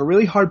on it. It's a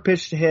really hard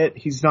pitch to hit.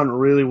 He's done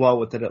really well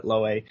with it at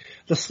low A.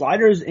 The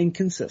slider is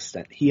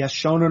inconsistent. He has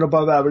shown an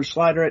above average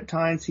slider at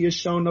times. He has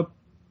shown a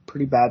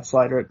pretty bad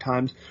slider at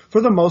times.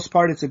 For the most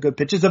part, it's a good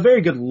pitch. It's a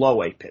very good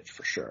low A pitch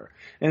for sure.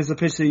 And it's a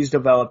pitch that he's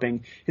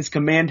developing. His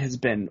command has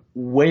been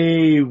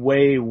way,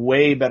 way,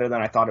 way better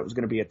than I thought it was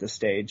going to be at this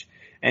stage.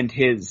 And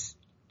his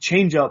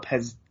changeup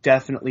has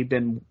definitely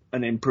been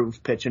an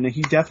improved pitch. And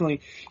he's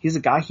a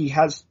guy, he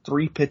has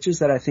 3 pitches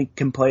that I think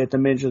can play at the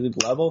major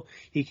league level.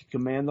 He can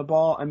command the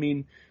ball. I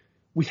mean,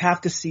 we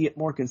have to see it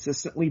more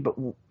consistently,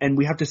 and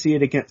we have to see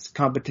it against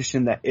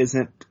competition that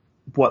isn't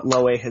what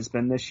low A has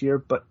been this year.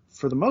 But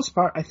for the most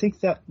part, I think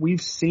that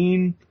we've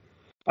seen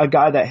a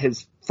guy that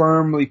has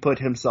firmly put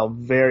himself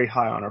very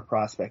high on our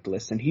prospect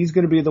list. And he's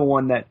going to be the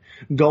one that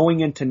going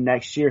into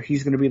next year,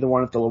 he's going to be the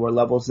one at the lower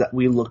levels that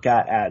we look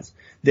at as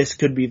this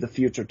could be the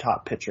future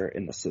top pitcher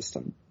in the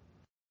system,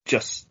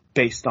 just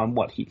based on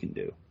what he can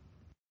do.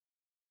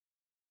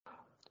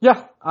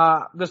 Yeah,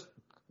 just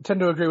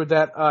tend to agree with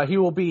that. He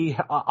will be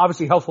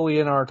obviously healthfully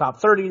in our top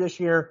 30 this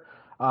year.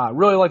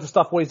 Really like the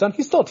stuff what he's done.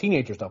 He's still a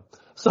teenager though.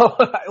 So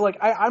like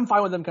I'm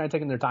fine with them kind of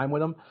taking their time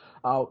with him.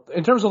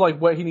 In terms of like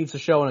what he needs to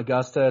show in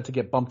Augusta to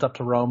get bumped up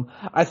to Rome,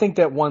 I think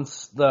that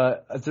once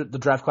the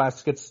draft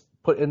class gets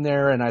put in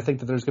there, and I think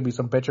that there's going to be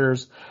some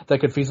pitchers that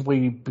could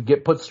feasibly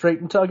get put straight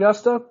into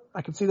Augusta.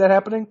 I could see that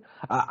happening.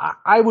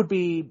 I would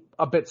be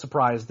a bit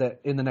surprised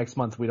that in the next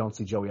month we don't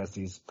see Joey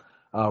Estes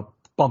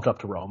bumped up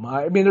to Rome.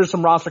 I mean, there's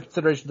some roster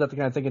considerations that they're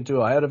kind of thinking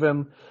too ahead of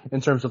him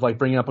in terms of like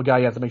bringing up a guy.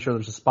 You have to make sure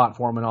there's a spot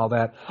for him and all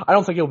that. I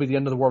don't think it'll be the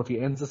end of the world if he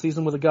ends the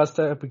season with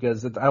Augusta,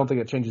 because I don't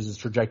think it changes his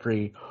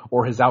trajectory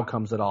or his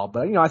outcomes at all.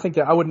 But, you know, I think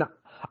that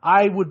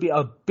I would be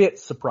a bit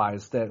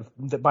surprised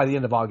that by the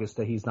end of August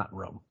that he's not in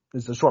Rome.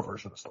 Is the short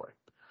version of the story.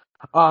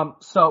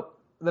 So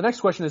the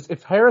next question is,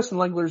 if Harris and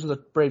Langlers are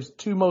the Braves'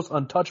 2 most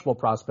untouchable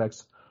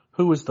prospects,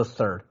 who is the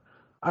third?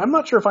 I'm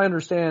not sure if I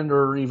understand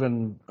or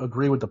even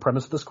agree with the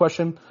premise of this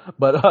question,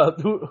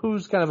 but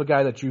who's kind of a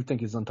guy that you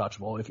think is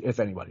untouchable, if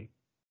anybody?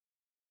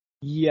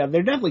 Yeah,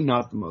 they're definitely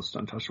not the most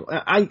untouchable.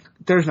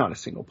 There's not a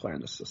single player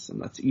in the system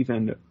that's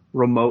even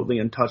remotely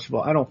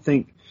untouchable. I don't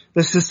think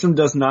the system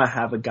does not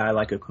have a guy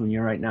like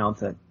Acuna right now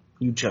that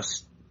you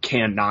just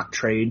cannot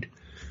trade.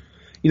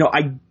 You know,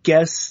 I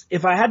guess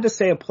if I had to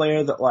say a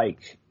player that,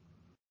 like,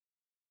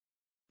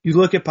 you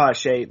look at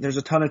Pache, there's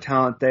a ton of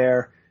talent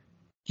there.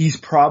 He's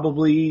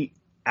probably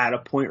at a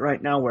point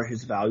right now where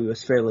his value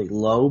is fairly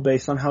low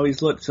based on how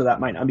he's looked, so that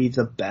might not be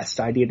the best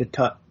idea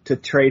to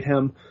trade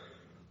him.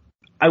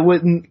 I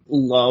wouldn't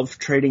love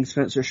trading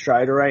Spencer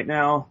Strider right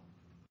now,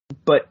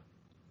 but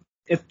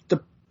if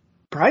the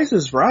price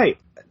is right,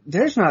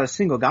 there's not a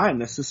single guy in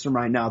the system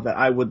right now that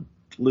I would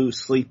lose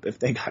sleep if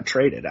they got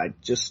traded. I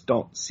just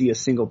don't see a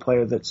single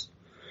player that's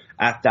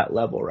at that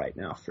level right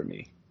now for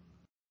me.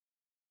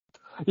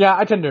 Yeah,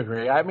 I tend to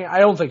agree. I mean, I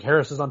don't think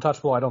Harris is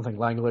untouchable. I don't think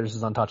Langeliers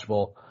is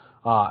untouchable.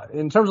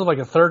 In terms of like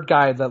a third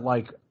guy that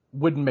like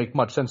wouldn't make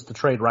much sense to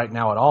trade right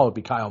now at all would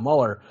be Kyle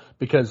Muller,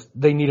 because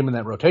they need him in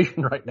that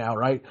rotation right now,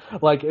 right?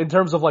 Like in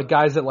terms of like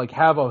guys that like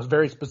have a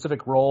very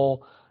specific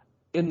role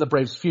in the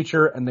Braves'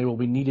 future and they will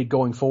be needed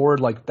going forward,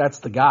 like that's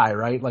the guy,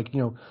 right? Like,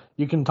 you know,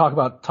 you can talk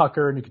about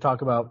Tucker and you can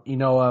talk about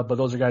Enoa, but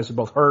those are guys who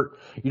both hurt.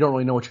 You don't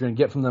really know what you're going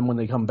to get from them when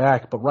they come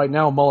back. But right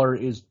now Muller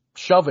is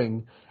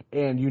shoving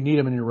and you need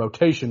him in your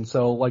rotation.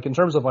 So like in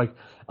terms of like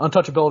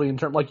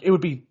untouchability, like it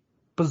would be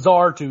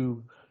bizarre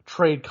to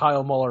trade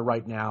Kyle Muller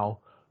right now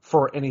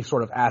for any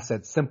sort of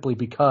asset simply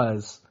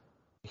because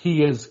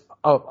he is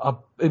a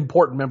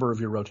important member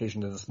of your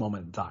rotation at this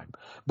moment in time.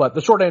 But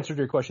the short answer to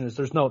your question is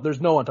there's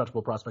no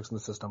untouchable prospects in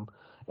the system.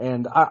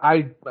 And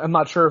I'm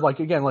not sure, like,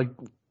 again, like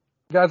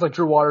guys like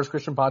Drew Waters,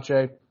 Christian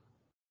Pache,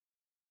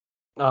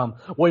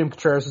 William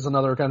Contreras is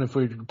another kind of, if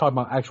we're talking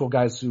about actual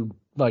guys who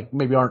like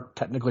maybe aren't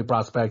technically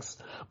prospects,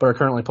 but are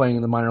currently playing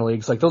in the minor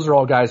leagues. Like those are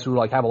all guys who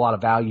like have a lot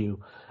of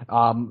value.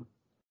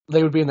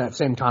 They would be in that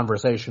same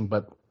conversation,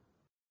 but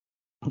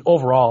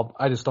overall,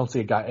 I just don't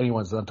see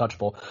anyone's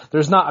untouchable.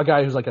 There's not a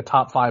guy who's like a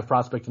top 5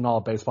 prospect in all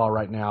of baseball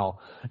right now,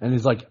 and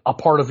he's like a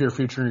part of your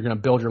future. You're going to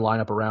build your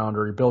lineup around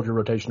or you build your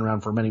rotation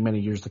around for many,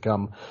 many years to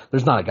come.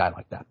 There's not a guy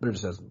like that. There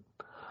just isn't.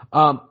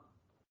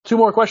 2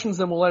 more questions,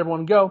 then we'll let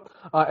everyone go.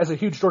 As a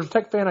huge Georgia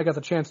Tech fan, I got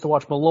the chance to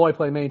watch Malloy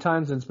play many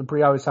times, and it's been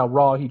pretty obvious how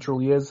raw he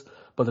truly is,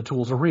 but the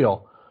tools are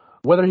real.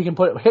 Whether he can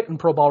hit in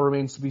pro ball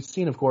remains to be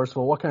seen, of course,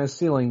 but what kind of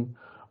ceiling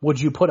would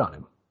you put on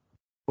him?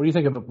 What do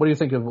you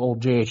think of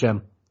old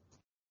JHM?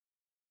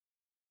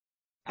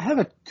 I have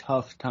a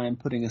tough time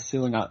putting a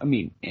ceiling on, I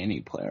mean,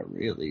 any player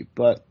really,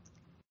 but,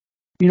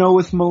 you know,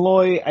 with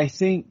Malloy, I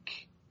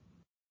think,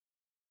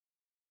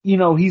 you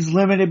know, he's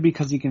limited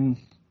because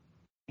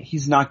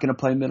he's not going to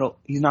play middle,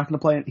 he's not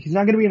going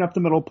to be an up the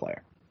middle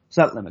player.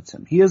 So that limits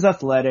him. He is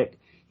athletic.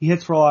 He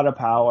hits for a lot of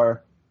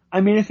power.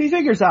 I mean, if he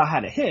figures out how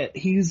to hit,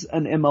 he's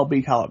an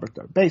MLB caliber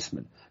third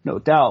baseman, no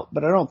doubt,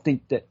 but I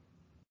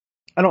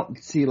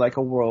don't see like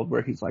a world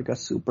where he's like a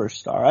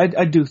superstar.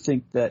 I do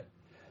think that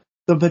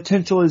the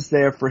potential is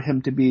there for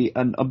him to be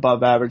an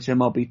above average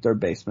MLB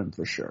third baseman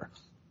for sure.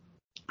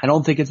 I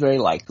don't think it's very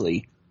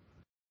likely,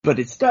 but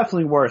it's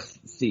definitely worth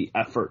the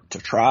effort to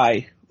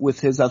try with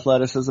his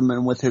athleticism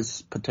and with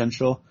his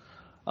potential.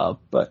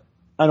 But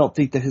I don't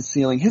think that his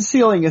ceiling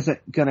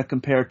isn't going to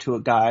compare to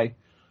a guy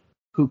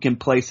who can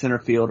play center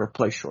field or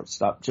play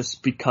shortstop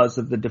just because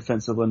of the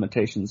defensive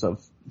limitations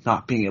of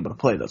not being able to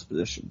play those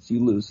positions.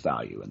 You lose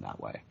value in that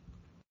way.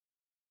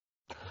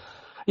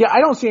 Yeah,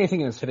 I don't see anything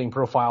in his hitting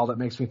profile that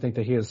makes me think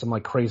that he has some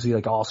like crazy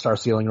like all-star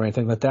ceiling or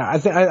anything like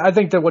that. I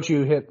think that what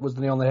you hit was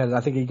the nail on the head. I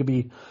think he could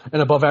be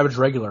an above average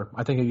regular.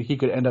 I think he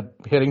could end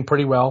up hitting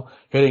pretty well,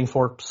 hitting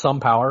for some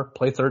power,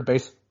 play third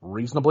base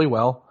reasonably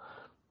well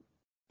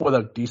with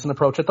a decent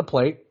approach at the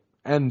plate.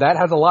 And that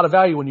has a lot of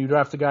value when you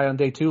draft a guy on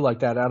day 2 like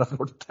that out of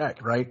Georgia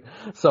Tech, right?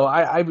 So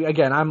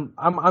I'm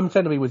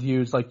tend to be with you.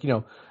 It's like, you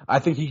know, I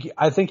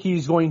think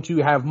he's going to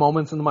have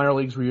moments in the minor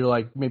leagues where you're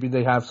like, maybe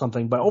they have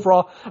something, but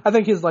overall, I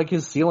think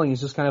his ceiling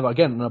is just kind of,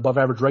 again, an above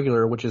average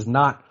regular, which is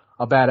not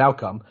a bad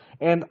outcome.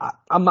 And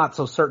I'm not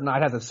so certain.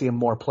 I'd have to see him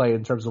more play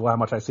in terms of how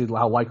much I see,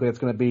 how likely it's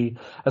going to be,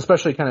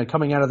 especially kind of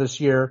coming out of this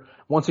year.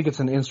 Once he gets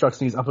an instructs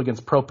and he's up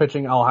against pro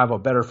pitching, I'll have a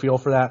better feel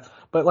for that.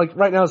 But like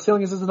right now, the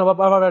ceiling is an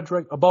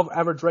above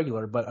average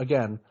regular. But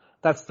again,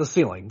 that's the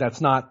ceiling.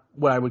 That's not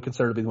what I would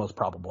consider to be the most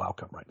probable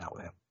outcome right now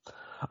with him.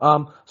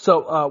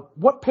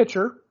 What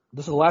pitcher,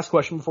 this is the last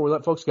question before we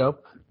let folks go,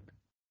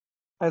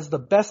 has the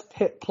best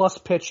plus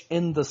pitch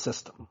in the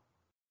system?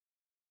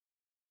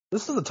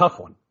 This is a tough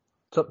one.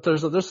 So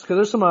there's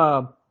some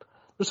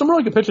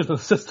really good pitches in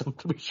the system,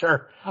 to be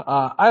sure.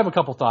 I have a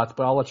couple thoughts,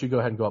 but I'll let you go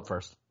ahead and go up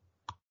first.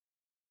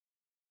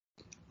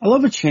 I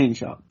love a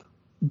changeup,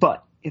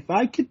 but if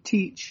I could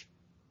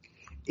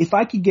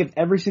give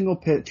every single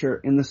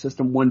pitcher in the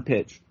system one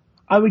pitch,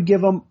 I would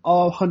give them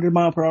a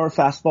 100-mile-per-hour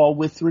fastball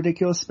with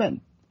ridiculous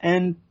spin.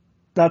 And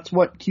that's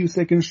what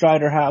Cusick and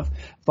Strider have.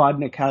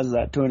 Vodnik has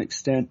that to an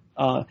extent.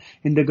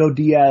 Indigo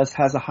Diaz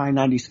has a high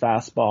 90s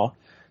fastball.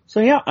 So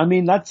yeah, I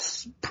mean,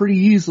 that's pretty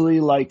easily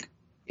like,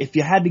 if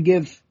you had to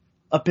give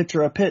a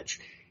pitcher a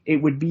pitch,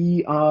 it would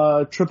be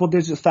a triple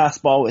digit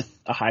fastball with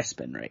a high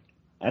spin rate.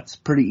 That's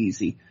pretty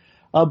easy.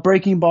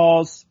 Breaking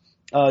balls,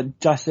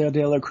 Josiah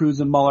De La Cruz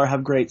and Muller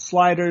have great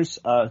sliders.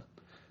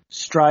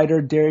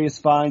 Strider, Darius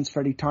Vines,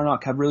 Freddie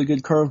Tarnock have really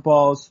good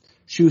curveballs.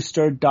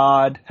 Schuster,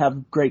 Dodd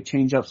have great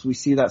changeups. We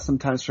see that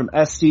sometimes from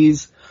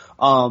Estes.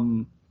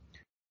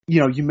 You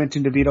know, you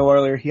mentioned DeVito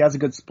earlier. He has a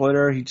good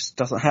splitter. He just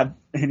doesn't have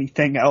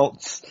anything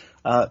else.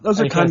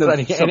 Those are kind of, and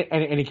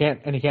he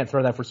can't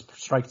throw that for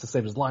strikes to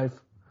save his life.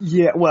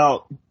 Yeah,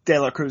 well, De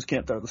La Cruz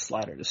can't throw the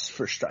slider just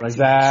for strikes. Like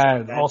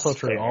that. Also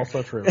true.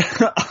 Also true.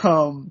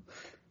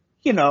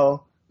 You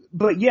know,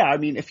 but yeah, I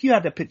mean, if you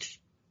had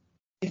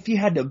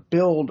to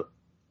build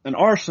an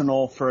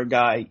arsenal for a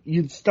guy,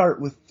 you'd start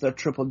with the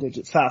triple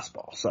digit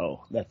fastball.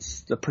 So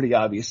that's a pretty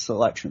obvious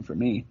selection for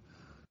me.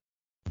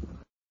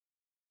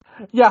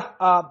 Yeah,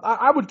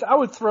 I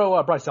would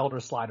throw Bryce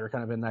Elder's slider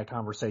kind of in that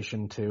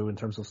conversation too, in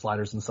terms of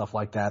sliders and stuff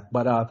like that.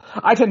 But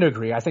I tend to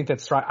agree. I think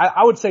that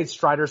I would say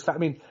Strider's. I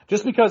mean,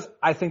 just because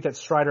I think that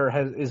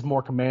Strider is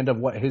more command of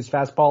what his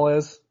fastball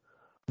is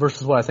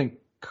versus what I think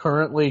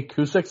currently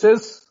Kusic's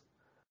is.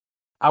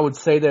 I would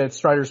say that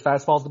Strider's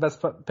fastball is the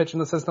best pitch in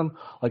the system,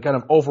 like kind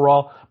of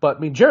overall. But I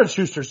mean, Jared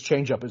Schuster's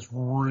changeup is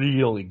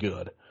really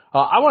good.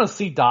 I want to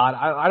see Dodd.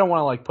 I don't want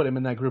to like put him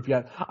in that group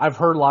yet. I've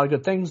heard a lot of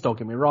good things. Don't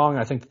get me wrong.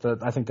 I think that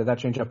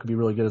changeup could be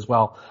really good as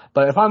well.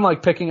 But if I'm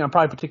like picking, I'm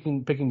probably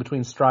picking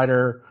between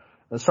Strider's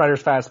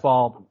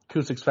fastball,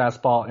 Kusic's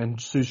fastball, and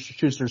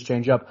Schuster's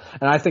changeup.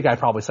 And I think I'd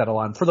probably settle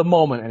on, for the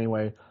moment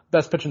anyway,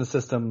 best pitch in the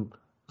system,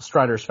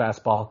 Strider's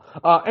fastball.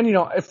 And you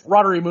know, if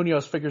Roderick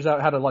Munoz figures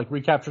out how to like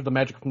recapture the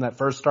magic from that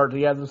first start that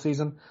he had of the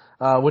season,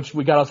 which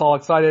we got us all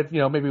excited, you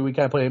know, maybe we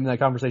kind of put him in that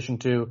conversation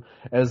too,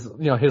 as,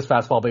 you know, his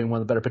fastball being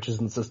one of the better pitches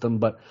in the system.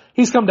 But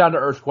he's come down to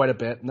earth quite a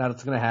bit, and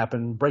that's going to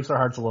happen. Breaks our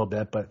hearts a little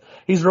bit, but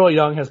he's really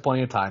young, has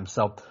plenty of time.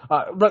 So,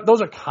 but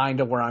those are kind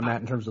of where I'm at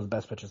in terms of the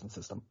best pitches in the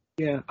system.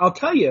 Yeah, I'll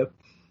tell you,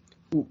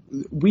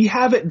 we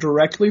have it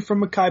directly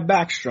from Mekhi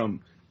Backstrom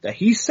that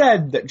he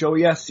said that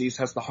Joey Estes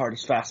has the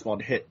hardest fastball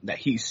to hit that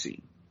he's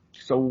seen.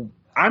 So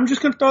I'm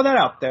just going to throw that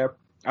out there.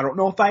 I don't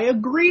know if I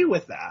agree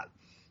with that,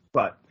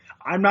 but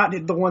I'm not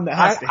the one that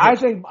has to hit. I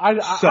think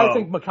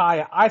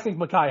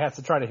Mekhi has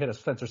to try to hit a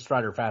Spencer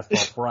Strider fastball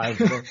before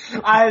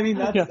I mean,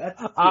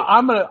 that's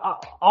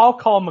I'll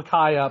call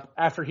Mekhi up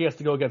after he has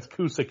to go against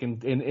Kusick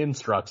in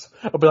instructs.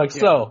 I'll be like,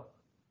 so,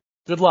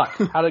 good luck.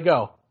 How'd it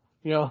go?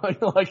 You know,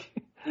 like,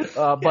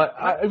 but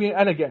I mean,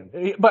 and again,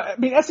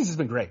 Estes has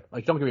been great.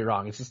 Like, don't get me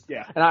wrong. It's just,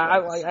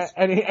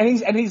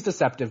 and he's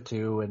deceptive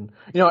too. And,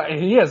 you know,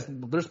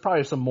 and there's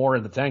probably some more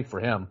in the tank for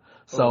him.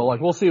 So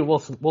like, we'll see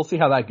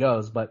how that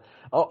goes. But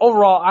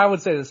overall, I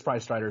would say this is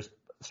probably Strider's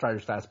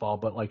fastball,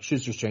 but like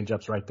Schuster's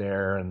changeup's right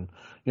there. And,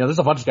 you know, there's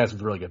a bunch of guys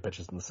with really good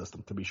pitches in the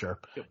system, to be sure.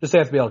 Just they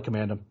have to be able to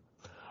command them.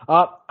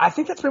 I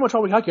think that's pretty much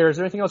all we got, Gary. Is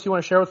there anything else you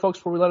want to share with folks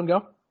before we let them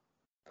go?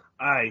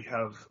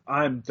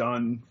 I'm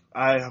done.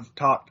 I have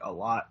talked a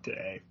lot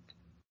today.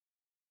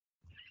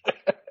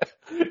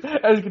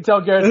 As you can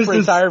tell, Garrett's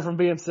pretty tired from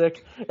being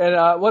sick.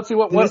 And let's see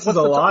this is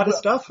a lot of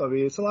stuff. I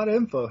mean, it's a lot of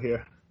info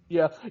here.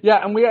 Yeah,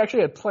 and we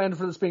actually had planned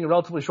for this being a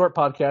relatively short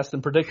podcast,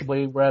 and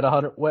predictably we're at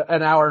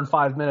an hour and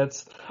 5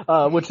 minutes,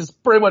 which is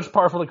pretty much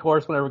par for the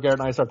course whenever Garrett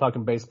and I start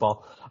talking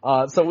baseball.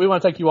 So we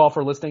want to thank you all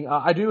for listening.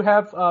 I do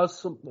have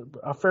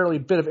a fairly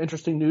bit of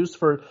interesting news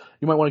for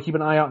you. Might want to keep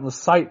an eye out on the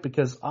site,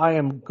 because I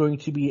am going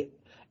to be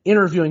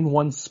interviewing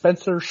one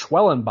Spencer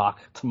Schwellenbach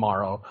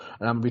tomorrow,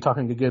 and I'm going to be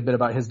talking a good bit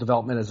about his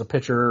development as a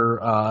pitcher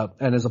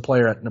and as a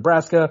player at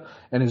Nebraska,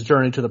 and his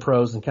journey to the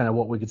pros, and kind of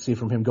what we could see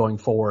from him going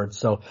forward.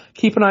 So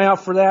keep an eye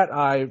out for that.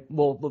 I'm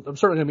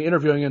certainly going to be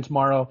interviewing him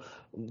tomorrow.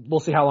 We'll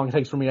see how long it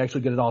takes for me to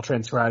actually get it all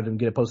transcribed and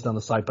get it posted on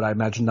the site, but I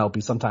imagine that'll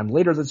be sometime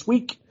later this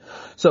week.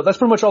 So that's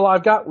pretty much all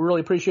I've got. We really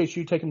appreciate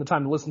you taking the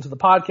time to listen to the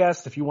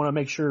podcast. If you want to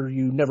make sure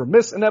you never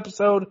miss an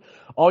episode,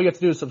 all you have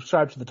to do is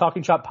subscribe to the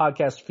Talking Chop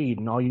podcast feed,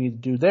 and all you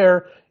need to do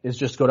there is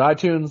just go to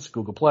iTunes,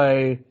 Google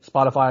Play,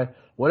 Spotify,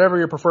 whatever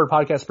your preferred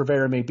podcast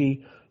purveyor may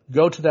be.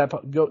 Go to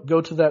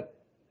that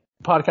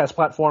podcast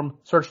platform,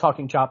 search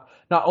Talking Chop.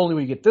 Not only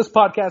will you get this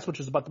podcast,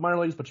 which is about the minor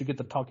leagues, but you get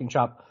the Talking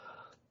Chop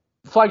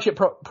flagship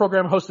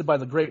program hosted by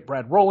the great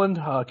Brad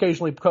Rowland,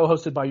 occasionally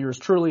co-hosted by yours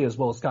truly, as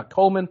well as Scott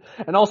Coleman,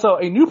 and also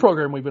a new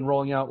program we've been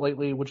rolling out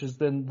lately, which has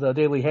been the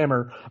Daily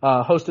Hammer,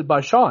 hosted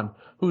by Sean,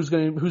 who's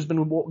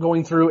been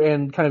going through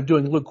and kind of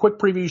doing little quick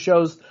preview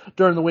shows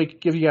during the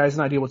week, give you guys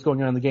an idea what's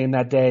going on in the game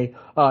that day,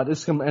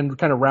 and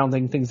kind of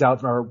rounding things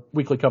out in our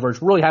weekly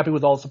coverage. Really happy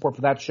with all the support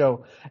for that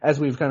show as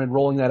we've kind of been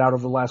rolling that out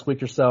over the last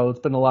week or so. It's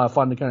been a lot of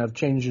fun to kind of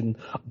change and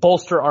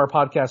bolster our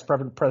podcast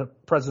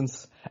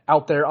presence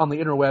out there on the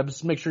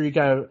interwebs. Make sure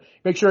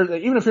that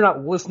even if you're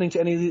not listening to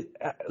any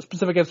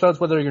specific episodes,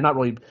 whether you're not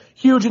really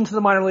huge into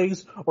the minor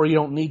leagues, or you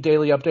don't need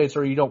daily updates,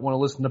 or you don't want to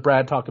listen to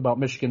Brad talk about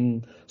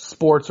Michigan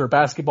sports or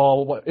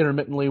basketball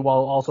intermittently while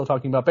also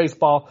talking about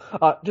baseball,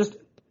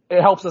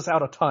 it helps us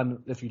out a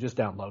ton if you just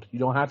download. You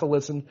don't have to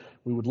listen.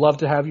 We would love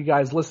to have you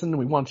guys listen.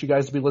 We want you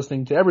guys to be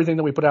listening to everything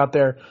that we put out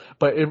there.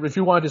 But if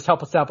you want to just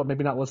help us out, but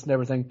maybe not listen to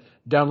everything,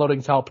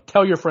 downloading's help.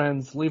 Tell your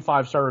friends, leave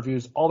 5-star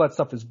reviews. All that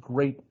stuff is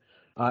great.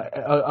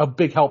 A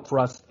big help for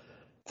us.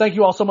 Thank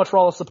you all so much for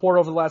all the support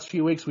over the last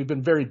few weeks. We've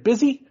been very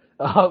busy,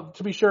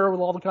 to be sure,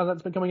 with all the content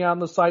that's been coming out on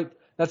the site.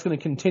 That's going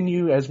to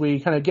continue as we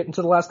kind of get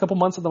into the last couple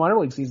months of the minor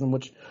league season,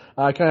 which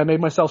I kind of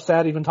made myself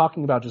sad even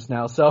talking about just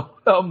now. So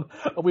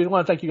we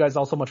want to thank you guys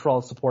all so much for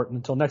all the support. And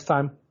until next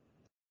time,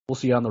 we'll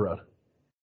see you on the road.